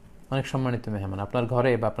কারীম, অনেক সম্মানিত মেহমান। আপনার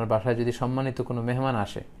ঘরে বা আপনার বাসায় যদি সম্মানিত কোনো মেহমান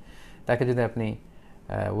আসে, তাকে যদি আপনি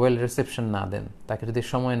ওয়েল রিসেপশন না দেন, তাকে যদি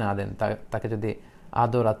সময় না দেন, তাকে যদি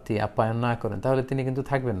আদর আপ্যায়ন না করেন, তাহলে তিনি কিন্তু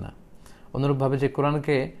থাকবেন না। অনুরূপভাবে যে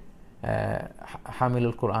কোরআনকে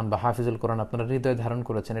হামিলুল কোরআন বা হাফিজুল কোরআন আপনারা হৃদয়ে ধারণ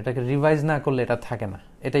করেছেন, এটাকে রিভাইজ না করলে এটা থাকে না।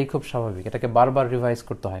 এটাই খুব স্বাভাবিক, এটাকে বারবার রিভাইজ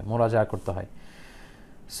করতে হয়, মোরাজা করতে হয়।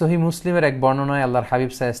 সহিহ মুসলিমের এক বর্ণনায় আল্লাহর হাবিব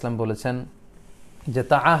সাল্লাল্লাহু আলাইহি ওয়াসাল্লাম বলেছেন যে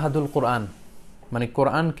তাআহাদুল কোরআন, মানে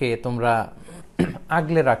কোরআনকে তোমরা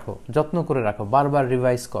আগলে রাখো, যত্ন করে রাখো, বারবার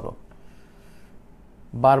রিভাইজ করো,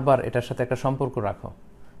 বারবার এটার সাথে একটা সম্পর্ক রাখো।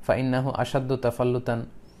 ফাইন্নাহু আশাদ্দু তাফাল্লুতান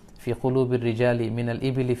ফি কুলুবির রিজালি মিনাল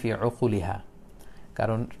ইবিলি ফি উকুলিহা,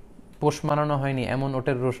 কারণ পোষ মানানো হয়নি এমন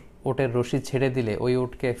ওটের রশি ছেড়ে দিলে ওই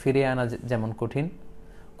উটকে ফিরিয়ে আনা যেমন কঠিন,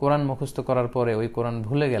 কোরআন মুখস্থ করার পরে ওই কোরআন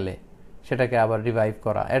ভুলে গেলে সেটাকে আবার রিভাইভ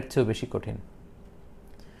করা এর চেয়েও বেশি কঠিন।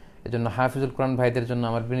 এজন্য হাফিজুল কোরআন ভাইদের জন্য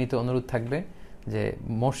আমার বিনীত অনুরোধ থাকবে যে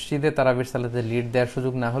মসজিদে তারাবির সালাতে লিড দেওয়ার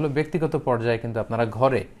সুযোগ না হলেও ব্যক্তিগত পর্যায়ে কিন্তু আপনারা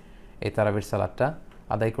ঘরে এই তারাবির সালাতটা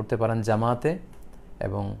আদায় করতে পারেন জামাতে,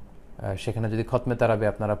 এবং সেখানে যদি খতমে তারাবি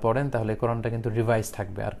আপনারা পড়েন তাহলে কোরআনটা কিন্তু রিভাইজ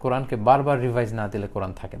থাকবে, আর কোরআনকে বারবার রিভাইজ না দিলে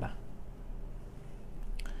কোরআন থাকে না।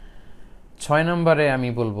 6 নম্বরে আমি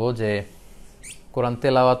বলবো যে কোরআন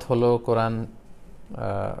তেলাওয়াত হলো,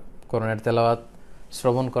 কোরআনের তেলাওয়াত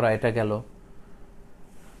শ্রবণ করা এটা গেল,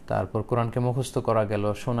 তারপর কোরআনকে মুখস্থ করা গেল,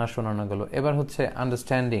 শোনানো গেল। এবার হচ্ছে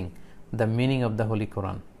understanding the meaning of the Holi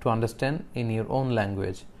Quran, to understand in your own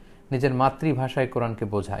language. নিজের মাতৃভাষায় কোরআনকে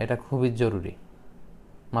বোঝা, এটা খুবই জরুরি,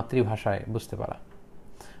 মাতৃভাষায় বুঝতে পারা।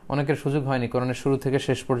 অনেকের সুযোগ হয়নি কোরআনের শুরু থেকে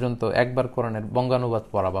শেষ পর্যন্ত একবার কোরআনের বঙ্গানুবাদ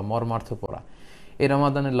পড়া বা মর্মার্থ পড়া। এই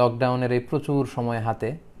রমাদানের লকডাউনের এই প্রচুর সময় হাতে,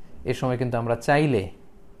 এই সময় কিন্তু আমরা চাইলে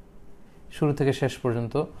শুরু থেকে শেষ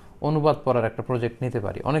পর্যন্ত অনুবাদ পড়ার একটা প্রজেক্ট নিতে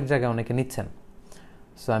পারি। অনেক জায়গায় অনেকে নিচ্ছেন।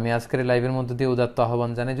 সো আমি আজকের লাইভের মধ্যে দিয়ে উদাত্ত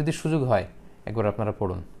আহ্বান জানাই, যদি সুযোগ হয় একবার আপনারা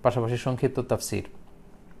পড়ুন। পাশাপাশি সংক্ষিপ্ত তাফসির,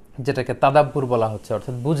 যেটাকে তাদাব্বুর বলা হচ্ছে,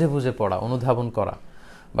 অর্থাৎ বুঝে বুঝে পড়া, অনুধাবন করা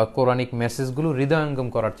বা কোরআনিক মেসেজগুলো হৃদয়ঙ্গম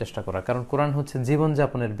করার চেষ্টা করা। কারণ কোরআন হচ্ছে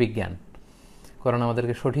জীবনযাপনের বিজ্ঞান। কোরআন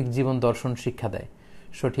আমাদেরকে সঠিক জীবন দর্শন শিক্ষা দেয়,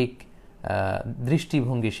 সঠিক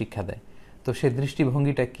দৃষ্টিভঙ্গি শিক্ষা দেয়। তো সে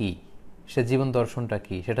দৃষ্টিভঙ্গিটা কি, সে জীবন দর্শনটা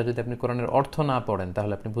কি, সেটা যদি আপনি কোরআনের অর্থ না পড়েন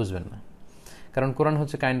তাহলে আপনি বুঝবেন না। কারণ কোরআন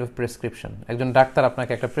হচ্ছে কাইন্ড অফ প্রেসক্রিপশন। একজন ডাক্তার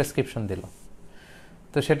আপনাকে একটা প্রেসক্রিপশন দিল,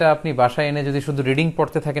 তো সেটা আপনি বাসায় এনে যদি শুধু রিডিং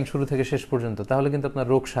পড়তে থাকেন শুরু থেকে শেষ পর্যন্ত, তাহলে কিন্তু আপনার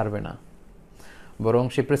রোগ সারবে না। বরং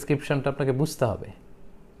সেই প্রেসক্রিপশনটা আপনাকে বুঝতে হবে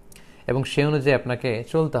এবং সে অনুযায়ী আপনাকে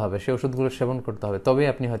চলতে হবে, সে ওষুধগুলো সেবন করতে হবে, তবেই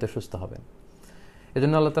আপনি হয়তো সুস্থ হবেন।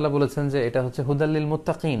 এজন্য আল্লাহ তাআলা বলেছেন যে এটা হচ্ছে হুদাল্লিল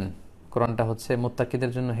মুত্তাকিন। কোরআনটা হচ্ছে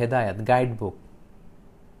মুত্তাকিদের জন্য হেদায়েত, গাইড বুক,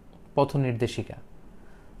 পথ নির্দেশিকা।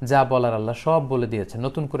 যা বলার আল্লাহ সব বলে দিয়েছেন,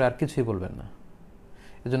 নতুন করে আর কিছুই বলবেন না।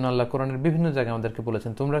 এজন্য আল্লাহ কোরআনের বিভিন্ন জায়গায় আমাদেরকে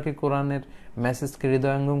বলেছেন, তোমরা কি কোরআনের মেসেজকে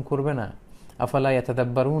হৃদয়ঙ্গম করবে না? আফালা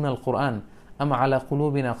ইয়াতাদাব্বারুন আল কোরআন আম আলা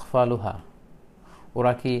কুলুবিন আকফালুহা।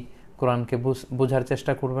 ওরা কি কোরআনকে বোঝার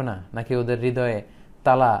চেষ্টা করবে না, নাকি ওদের হৃদয়ে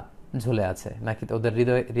তালা ঝুলে আছে, নাকি ওদের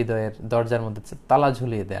হৃদয়ের দরজার মধ্যে তালা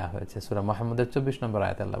ঝুলিয়ে দেওয়া হয়েছে? সূরা মুহাম্মদের 24 নম্বর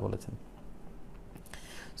আয়াতে আল্লাহ বলেছেন।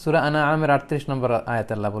 সূরা আনআমের 38 নম্বর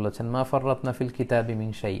আয়াতে আল্লাহ বলেছেন, মা ফাররাতনা ফিল কিতাবি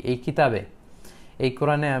মিন শাই। এই কিতাবে, এই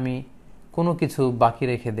কোরআনে আমি কোনো কিছু বাকি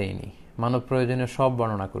রেখে দেইনি, মানব প্রয়োজনীয় সব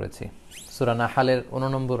বর্ণনা করেছি। সূরা নাহালের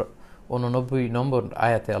 89 নম্বর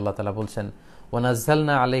আয়াতে আল্লাহ তাআলা বলছেন, ওয়া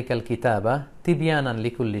নাযালনা আলাইকাল কিতাবা তিবয়ানান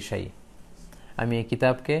লিকুল্লি শাই। আমি এই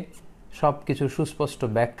কিতাবকে সব কিছু সুস্পষ্ট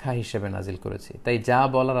ব্যাখ্যা হিসেবে নাজিল করেছি। তাই যা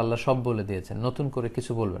বলার আল্লাহ সব বলে দিয়েছেন, নতুন করে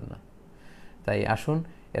কিছু বলবেন না। তাই আসুন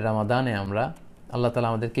এ রমাদানে আমরা আল্লাহ তাআলা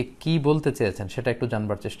আমাদেরকে কি বলতে চেয়েছেন সেটা একটু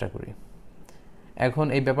জানবার চেষ্টা করি। এখন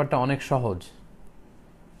এই ব্যাপারটা অনেক সহজ।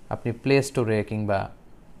 আপনি প্লে স্টোরে কিংবা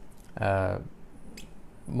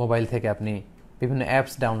মোবাইল থেকে আপনি বিভিন্ন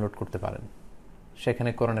অ্যাপস ডাউনলোড করতে পারেন, সেখানে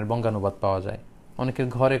কোরআনের বঙ্গানুবাদ পাওয়া যায়। অনেকের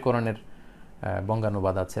ঘরে কোরআনের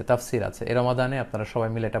বঙ্গানুবাদ আছে, তাফসির আছে। এ রমাদানে আপনারা সবাই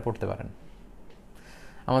মিলে এটা পড়তে পারেন।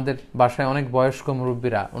 আমাদের বাসায় অনেক বয়স্ক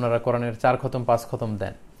মুরব্বীরা, ওনারা কোরআনের 4 খতম 5 খতম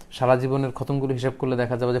দেন। সারা জীবনের খতমগুলো হিসাব করলে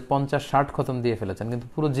দেখা যাবে যে 50-60 খতম দিয়ে ফেলেছেন, কিন্তু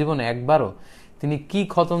পুরো জীবনে একবারও তিনি কি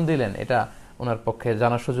খতম দিলেন এটা ওনার পক্ষে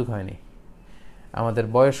জানার সুযোগ হয়নি। আমাদের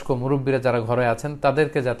বয়স্ক মুরব্বীরা যারা ঘরে আছেন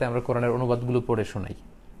তাদেরকে যাতে আমরা কোরআনের অনুবাদগুলো পড়ে শোনাই।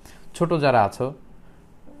 ছোট যারা আছো,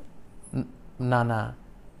 নানা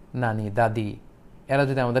নানি দাদি, এরা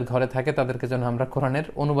যদি আমাদের ঘরে থাকে তাদেরকে যেন আমরা কোরআনের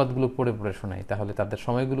অনুবাদগুলো পড়ে পড়ে শোনাই, তাহলে তাদের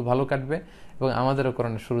সময়গুলো ভালো কাটবে এবং আমাদেরও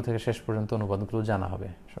কোরআনের শুরু থেকে শেষ পর্যন্ত অনুবাদগুলো জানা হবে।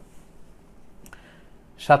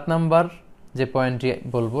 7 নাম্বার যে পয়েন্টটি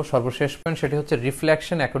বলবো, সর্বশেষ পয়েন্ট, সেটি হচ্ছে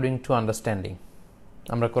রিফ্লেকশন অ্যাকর্ডিং টু আন্ডারস্ট্যান্ডিং।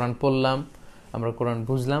 আমরা কোরআন পড়লাম, আমরা কোরআন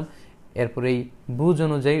বুঝলাম, এরপরে এই বুঝ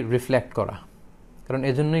অনুযায়ী রিফ্লেক্ট করা। কারণ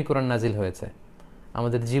এজন্যই কোরআন নাজিল হয়েছে,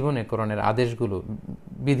 আমাদের জীবনে কোরআনের আদেশগুলো,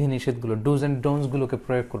 বিধিনিষেধগুলো, ডুজ অ্যান্ড ডোন্টসগুলোকে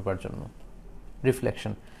প্রয়োগ করবার জন্য।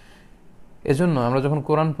 রিফ্লেকশন। এজন্য আমরা যখন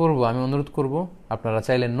কোরআন পড়বো, আমি অনুরোধ করব আপনারা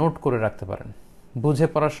চাইলে নোট করে রাখতে পারেন। বুঝে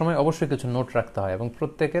পড়ার সময় অবশ্যই কিছু নোট রাখতে হয় এবং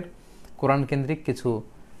প্রত্যেকের কোরআন কেন্দ্রিক কিছু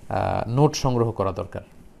নোট সংগ্রহ করা দরকার।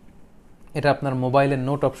 এটা আপনার মোবাইলের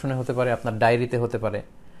নোট অপশনে হতে পারে, আপনার ডায়েরিতে হতে পারে।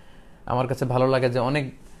 আমার কাছে ভালো লাগে যে অনেক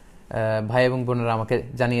ভাই এবং বোনেরা আমাকে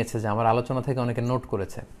জানিয়েছে যে আমার আলোচনা থেকে অনেকে নোট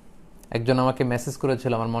করেছে। একজন আমাকে মেসেজ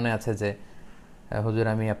করেছিল, আমার মনে আছে যে হুজুর,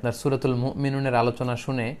 আমি আপনার সূরাতুল মুমিনুনের আলোচনা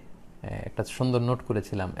শুনে একটা সুন্দর নোট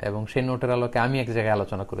করেছিলাম এবং সেই নোটের আলোকে আমি এক জায়গায়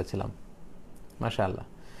আলোচনা করেছিলাম। মাশাআল্লাহ।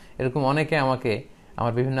 এরকম অনেকে আমাকে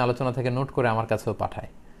আমার বিভিন্ন আলোচনা থেকে নোট করে আমার কাছেও পাঠায়।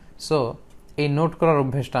 সো এই নোট করার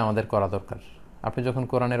অভ্যেসটা আমাদের করা দরকার। আপনি যখন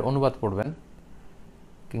কোরআনের অনুবাদ পড়বেন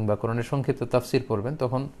কিংবা কোরআনের সংক্ষিপ্ত তাফসির পড়বেন,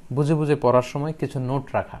 তখন বুঝে বুঝে পড়ার সময় কিছু নোট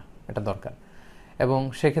রাখা এটা দরকার। এবং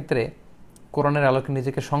সেক্ষেত্রে কোরআনের আলোকে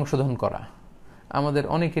নিজেকে সংশোধন করা। আমাদের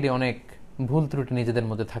অনেকেরই অনেক ভুল ত্রুটি নিজেদের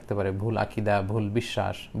মধ্যে থাকতে পারে, ভুল আকীদা, ভুল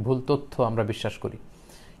বিশ্বাস, ভুল তথ্য আমরা বিশ্বাস করি।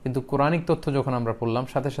 কিন্তু কোরআনিক তথ্য যখন আমরা পড়লাম,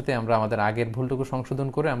 সাথে সাথে আমরা আমাদের আগের ভুলটুকু সংশোধন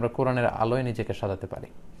করে আমরা কোরআনের আলোয় নিজেকে সাজাতে পারি।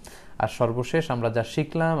 আর সর্বশেষ আমরা যা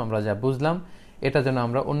শিখলাম, আমরা যা বুঝলাম, এটা যেন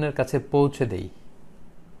আমরা অন্যের কাছে পৌঁছে দেই,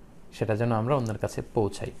 সেটা যেন আমরা অন্যের কাছে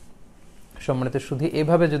পৌঁছাই। সম্মানিত শুধু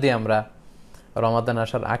এভাবে যদি আমরা রমাদান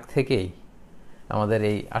আসার আগ থেকেই আমাদের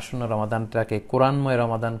এই আসন্ন রমাদানটাকে কোরআনময়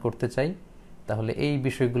রমাদান করতে চাই, তাহলে এই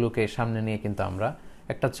বিষয়গুলোকে সামনে নিয়ে কিন্তু আমরা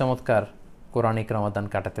একটা চমৎকার কোরআনিক রমাদান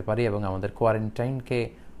কাটাতে পারি এবং আমাদের কোয়ারেন্টাইনকে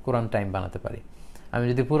কোরআন টাইম বানাতে পারি। আমি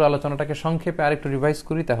যদি পুরো আলোচনাটাকে সংক্ষেপে আরেকটু রিভাইজ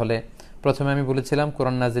করি, তাহলে প্রথমে আমি বলেছিলাম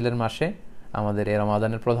কোরআন নাজিলের মাসে আমাদের এই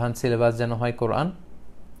রমাদানের প্রধান সিলেবাস যেন হয় কোরআন,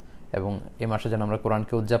 এবং এই মাসে যেন আমরা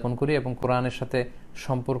কোরআনকে উদযাপন করি এবং কোরআনের সাথে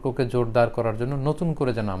সম্পর্ককে জোরদার করার জন্য নতুন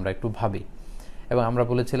করে যেন আমরা একটু ভাবি। এবং আমরা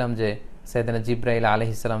বলেছিলাম যে সাইয়েদনা জিবরাইল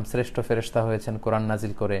আলাইহিস সালাম শ্রেষ্ঠ ফেরেশতা হয়েছেন কোরআন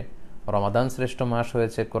নাজিল করে, রমাদান শ্রেষ্ঠ মাস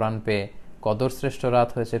হয়েছে কোরআন পেয়ে, কদর শ্রেষ্ঠ রাত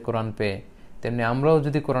হয়েছে কোরআন পেয়ে। তেমনি আমরাও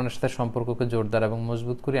যদি কোরআনের সাথে সম্পর্ককে জোরদার এবং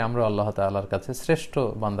মজবুত করি, আমরা আল্লাহ তাআলার কাছে শ্রেষ্ঠ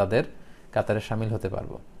বান্দাদের কাতারে শামিল হতে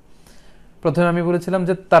পারবো। প্রথমে আমি বলেছিলাম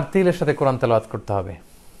যে তারতিলের সাথে কোরআন তেলাওয়াত করতে হবে।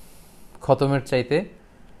 খতমের চাইতে,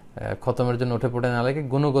 খতমের জন্য উঠে পড়ে না লাগে,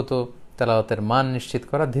 গুণগত তেলাওয়াতের মান নিশ্চিত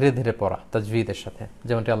করা, ধীরে ধীরে পড়া তাজভিদের সাথে,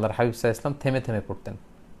 যেমনটি আল্লাহর হাবিব সাল্লাল্লাহু আলাইহি ওয়াসাল্লাম থেমে থেমে পড়তেন।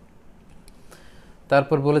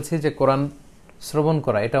 তারপর বলেছি যে কোরআন শ্রবণ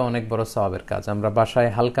করা এটা অনেক বড় সওয়াবের কাজ। আমরা বাসায়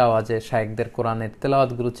হালকা আওয়াজে শায়েখদের কোরআনের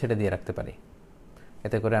তেলাওয়াতগুলো ছেড়ে দিয়ে রাখতে পারি।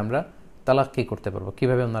 এতে করে আমরা তালাক্কি করতে পারবো,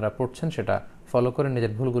 কিভাবে ওনারা পড়ছেন সেটা ফলো করে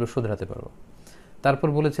নিজের ভুলগুলো শুধরাতে পারবো। তারপর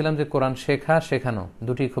বলেছিলাম যে কোরআন শেখা, শেখানো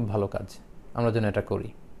দুটি খুব ভালো কাজ, আমরা যেন এটা করি।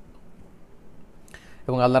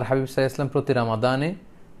 এবং আল্লাহর হাবিব সাল্লাল্লাহু আলাইহি ওয়াসাল্লাম প্রতি রমাদানে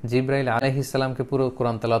জিবরাইল আলাইহিস সালামকে পুরো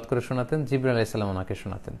কোরআন তেলাওয়াত করে শোনাতেন, জিবরাইল আলাইহিস সালাম ওনাকে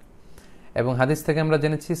শোনাতেন। এবং হাদিস থেকে আমরা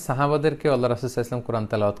জেনেছি সাহাবাদেরকে আল্লাহ রাসূল সাল্লাল্লাহু আলাইহি ওয়াসাল্লাম কোরআন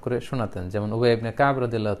তেলাওয়াত করে শোনাতেন, যেমন উবাই ইবনে কাব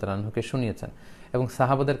রাদিয়াল্লাহু তাআলা আনহুকে শুনিয়েছেন এবং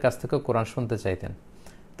সাহাবাদের কাছ থেকেও কোরআন শুনতে চাইতেন।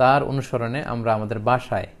 তার অনুসরণে আমরা আমাদের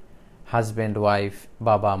বাসায় হাজব্যান্ড ওয়াইফ,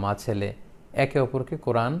 বাবা মা ছেলে একে অপরকে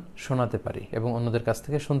কোরআন শোনাতে পারি এবং অন্যদের কাছ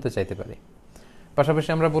থেকে শুনতে চাইতে পারি। পাশাপাশি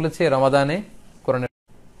আমরা বলেছি রমাদানে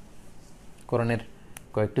কোরআনের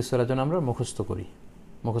কয়েকটি সূরা যেন আমরা মুখস্থ করি,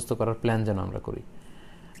 মুখস্থ করার প্ল্যান যেন আমরা করি।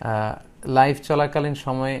 লাইভ চলাকালীন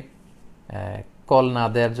সময়ে কল না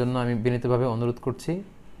দেওয়ার জন্য আমি বিনীতভাবে অনুরোধ করছি,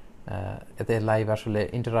 এতে লাইভ আসলে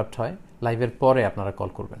ইন্টারাপ্ট হয়। লাইভের পরে আপনারা কল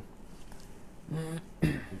করবেন।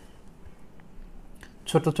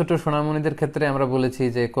 ছোট ছোট সোনামণিদের ক্ষেত্রে আমরা বলেছি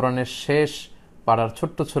যে কোরআনের শেষ পাড়ার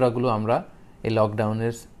ছোট্ট সূরাগুলো আমরা এই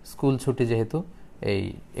লকডাউনের স্কুল ছুটি যেহেতু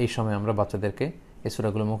এই সময় আমরা বাচ্চাদেরকে এই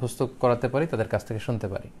সূরাগুলো মুখস্থ করাতে পারি, তাদের কাছ থেকে শুনতে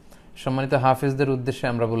পারি। সম্মানিত হাফেজদের উদ্দেশ্যে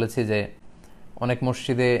আমরা বলেছি যে অনেক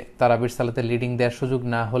মসজিদে তারাবির সালাতে লিডিং দেওয়ার সুযোগ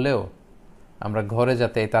না হলেও আমরা ঘরে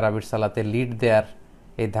যাতে এই তারাবির সালাতে লিড দেওয়ার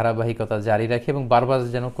এই ধারাবাহিকতা জারি রাখি এবং বারবার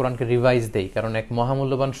যেন কোরআনকে রিভাইজ দেই, কারণ এক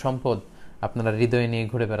মহামূল্যবান সম্পদ আপনারা হৃদয়ে নিয়ে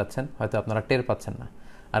ঘুরে বেড়াচ্ছেন, হয়তো আপনারা টের পাচ্ছেন না।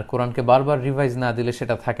 আর কোরআনকে বারবার রিভাইজ না দিলে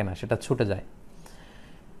সেটা থাকে না, সেটা ছুটে যায়।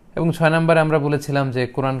 এবং 6 নম্বরে আমরা বলেছিলাম যে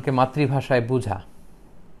কোরআনকে মাতৃভাষায় বোঝা,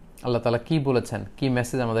 আল্লাহ তাআলা কি বলেছেন, কি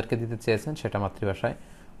মেসেজ আমাদেরকে দিতে চেয়েছেন সেটা মাতৃভাষায়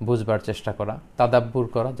বুঝবার চেষ্টা করা, তাদাব্বুর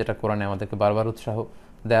করা, যেটা কোরআনে আমাদেরকে বারবার উৎসাহ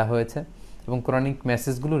দেওয়া হয়েছে, এবং কোরআনিক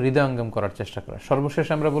মেসেজগুলো হৃদয়ঙ্গম করার চেষ্টা করা। সর্বশেষ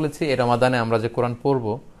আমরা বলেছি এই রমাদানে আমরা যে কোরআন পড়ব,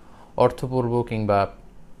 অর্থ পড়ব কিংবা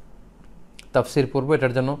তাফসির পড়ব,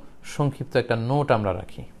 এটার জন্য সংক্ষিপ্ত একটা নোট আমরা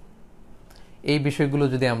রাখি। এই বিষয়গুলো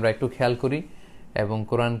যদি আমরা একটু খেয়াল করি এবং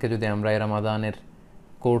কোরআনকে যদি আমরা এই রমাদানের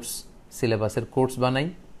কোর্স, সিলেবাসের কোর্স বানাই,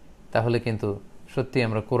 তাহলে কিন্তু সত্যি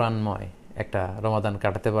আমরা কোরআনময় একটা রমাদান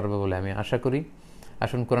কাটাতে পারবো বলে আমি আশা করি।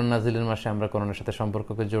 আসুন কোরআন নাজিলের মাসে আমরা কোরআনের সাথে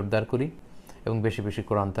সম্পর্ককে জোরদার করি এবং বেশি বেশি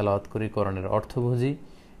কোরআন তেলাওয়াত করি, কোরআনের অর্থ বুঝি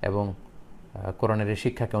এবং কোরআনের এই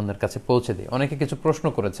শিক্ষাকে অন্যের কাছে পৌঁছে দিই। অনেকে কিছু প্রশ্ন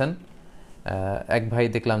করেছেন। এক ভাই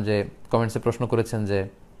দেখলাম যে কমেন্টসে প্রশ্ন করেছেন যে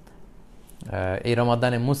এই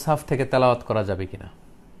রমাদানে মুসহাফ থেকে তেলাওয়াত করা যাবে কিনা,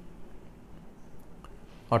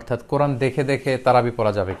 অর্থাৎ কোরআন দেখে দেখে তারাবি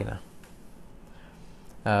পড়া যাবে কিনা।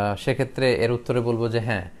 সেক্ষেত্রে এর উত্তরে বলবো যে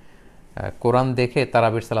হ্যাঁ, কোরআন দেখে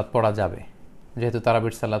তারাবির সালাত পড়া যাবে, যেহেতু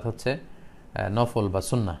তারাবির সালাত হচ্ছে নফল বা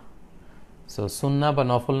সুন্নাহ। সো সুন্নাহ বা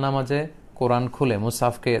নফল নামাজে কোরআন খুলে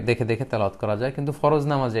মুসহাফকে দেখে দেখে তেলাওয়াত করা যায়, কিন্তু ফরজ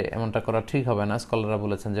নামাজে এমনটা করা ঠিক হবে না। স্কলাররা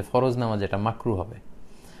বলেছেন যে ফরজ নামাজে এটা মাকরু হবে,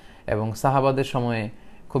 এবং সাহাবাদের সময়ে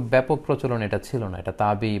খুব ব্যাপক প্রচলন এটা ছিল না, এটা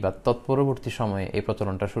তাবি বা তৎপরবর্তী সময়ে এই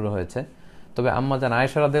প্রচলনটা শুরু হয়েছে। তবে আম্মা জান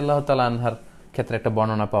আয়েশা রাদিয়াল্লাহু তাআলা আনহার ক্ষেত্রে একটা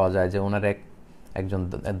বর্ণনা পাওয়া যায় যে ওনার একজন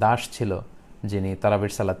দাস ছিল যিনি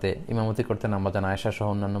তারাবির সালাতে ইমামতি করতেন, আম্মা জান আয়েশা সহ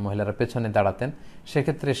অন্যান্য মহিলারা পেছনে দাঁড়াতেন।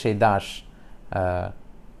 সেক্ষেত্রে সেই দাস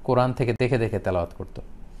কোরআন থেকে দেখে দেখে তেলাওয়াত করত।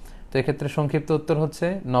 তো এক্ষেত্রে সংক্ষিপ্ত উত্তর হচ্ছে,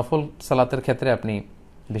 নফল সালাতের ক্ষেত্রে আপনি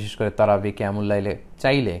বিশেষ করে তারাবি, কিয়ামুল লাইলে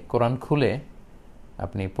চাইলে কোরআন খুলে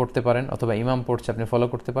আপনি পড়তে পারেন, অথবা ইমাম পড়ছে আপনি ফলো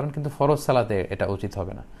করতে পারেন, কিন্তু ফরজ সালাতে এটা উচিত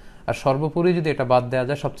হবে না। আর সর্বোপরি যদি এটা বাদ দেওয়া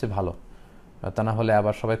যায় সবচেয়ে ভালো, তা না হলে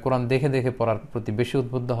আবার সবাই কোরআন দেখে দেখে পড়ার প্রতি বেশি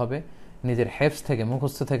উদ্বুদ্ধ হবে, নিজের হেফজ থেকে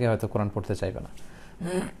মুখস্থ থেকে হয়তো কোরআন পড়তে চাইবে না।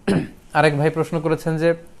 আরেক ভাই প্রশ্ন করেছেন যে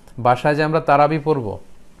বাসায় যে আমরা তারাবি পড়ব,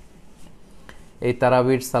 এই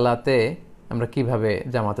তারাবির সালাতে আমরা কিভাবে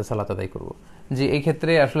জামাতে সালাত আদায় করব। জি, এই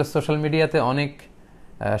ক্ষেত্রে আসলে সোশ্যাল মিডিয়াতে অনেক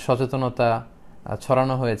সচেতনতা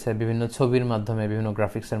ছড়ানো হয়েছে বিভিন্ন ছবির মাধ্যমে, বিভিন্ন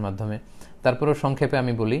গ্রাফিক্সের মাধ্যমে। তারপরেও সংক্ষেপে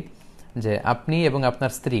আমি বলি যে আপনি এবং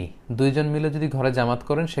আপনার স্ত্রী দুইজন মিলে যদি ঘরে জামাত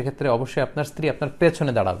করেন, সেক্ষেত্রে অবশ্যই আপনার স্ত্রী আপনার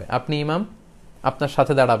পেছনে দাঁড়াবে। আপনি ইমাম, আপনার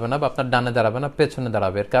সাথে দাঁড়াবে না বা আপনার ডানে দাঁড়াবে না, পেছনে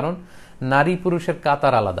দাঁড়াবে। কারণ নারী পুরুষের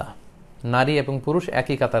কাতার আলাদা, নারী এবং পুরুষ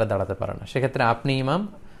একই কাতারে দাঁড়াতে পারে না। সেক্ষেত্রে আপনি ইমাম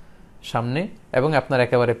সামনে এবং আপনার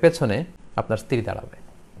একেবারে পেছনে আপনার স্ত্রী দাঁড়াবে।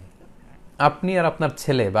 আপনি আর আপনার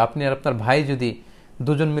ছেলে বা আপনি আর আপনার ভাই যদি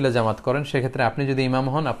দুজন মিলে জামাত করেন, সেক্ষেত্রে আপনি যদি ইমাম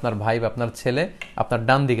হন, আপনার ভাই বা আপনার ছেলে আপনার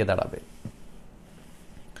ডান দিকে দাঁড়াবে।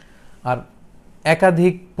 আর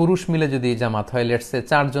একাধিক পুরুষ মিলে যদি জামাত হয়, লেটসে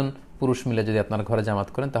 4 জন পুরুষ মিলে যদি আপনার ঘরে জামাত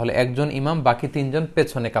করেন, তাহলে একজন ইমাম, বাকি 3 জন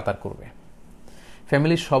পেছনে কাতার করবে।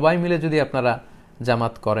 ফ্যামিলির সবাই মিলে যদি আপনারা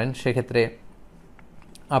জামাত করেন, সেক্ষেত্রে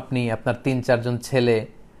আপনি আপনার 3-4 জন ছেলে,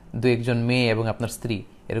 2-1 জন মেয়ে এবং আপনার স্ত্রী,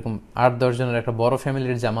 এরকম 8-10 জনের একটা বড়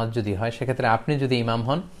ফ্যামিলির জামাত যদি হয়, সেক্ষেত্রে আপনি যদি ইমাম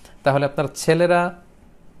হন, তাহলে আপনার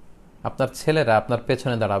ছেলেরা আপনার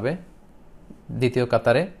পেছনে দাঁড়াবে দ্বিতীয়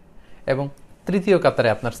কাতারে, এবং তৃতীয় কাতারে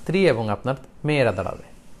আপনার স্ত্রী এবং আপনার মেয়েরা দাঁড়াবে।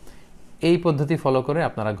 এই পদ্ধতি ফলো করে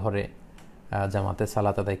আপনারা ঘরে জামাতে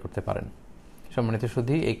সালাত আদায় করতে পারেন। সম্মানিত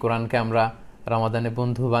সুধী, এই কোরআনকে আমরা রমাদানে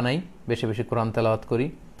বন্ধু বানাই, বেশি বেশি কোরআন তেলাওয়াত করি।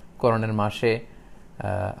 কোরআনের মাসে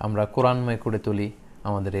আমরা কোরআনময় করে তুলি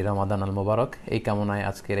আমাদের এই রমাদান আল মোবারক। এই কামনায়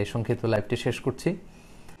আজকের এই সংক্ষিপ্ত লাইভটি শেষ করছি।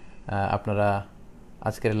 আপনারা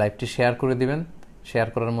আজকের লাইভটি শেয়ার করে দিবেন। শেয়ার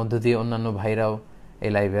করার মধ্য দিয়ে অন্যান্য ভাইরাও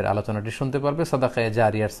এই লাইভের আলোচনাটি শুনতে পারবে। সাদাকায়ে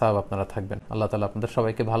জারিয়ার সাওয়াব আপনারা থাকবেন। আল্লাহ তাআলা আপনাদের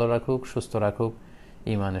সবাইকে ভালো রাখুক, সুস্থ রাখুক,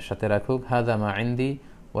 ঈমানের সাথে রাখুক। হাযা মা ইনদি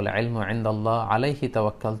ওয়াল ইলমু ইনদাল্লাহ আলাইহি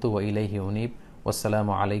তাওয়াক্কালতু ওয়া ইলাইহি উনীব।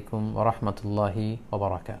 ওয়াসসালামু আলাইকুম ওয়া রাহমাতুল্লাহি ওয়া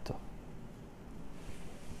বারাকাতুহু।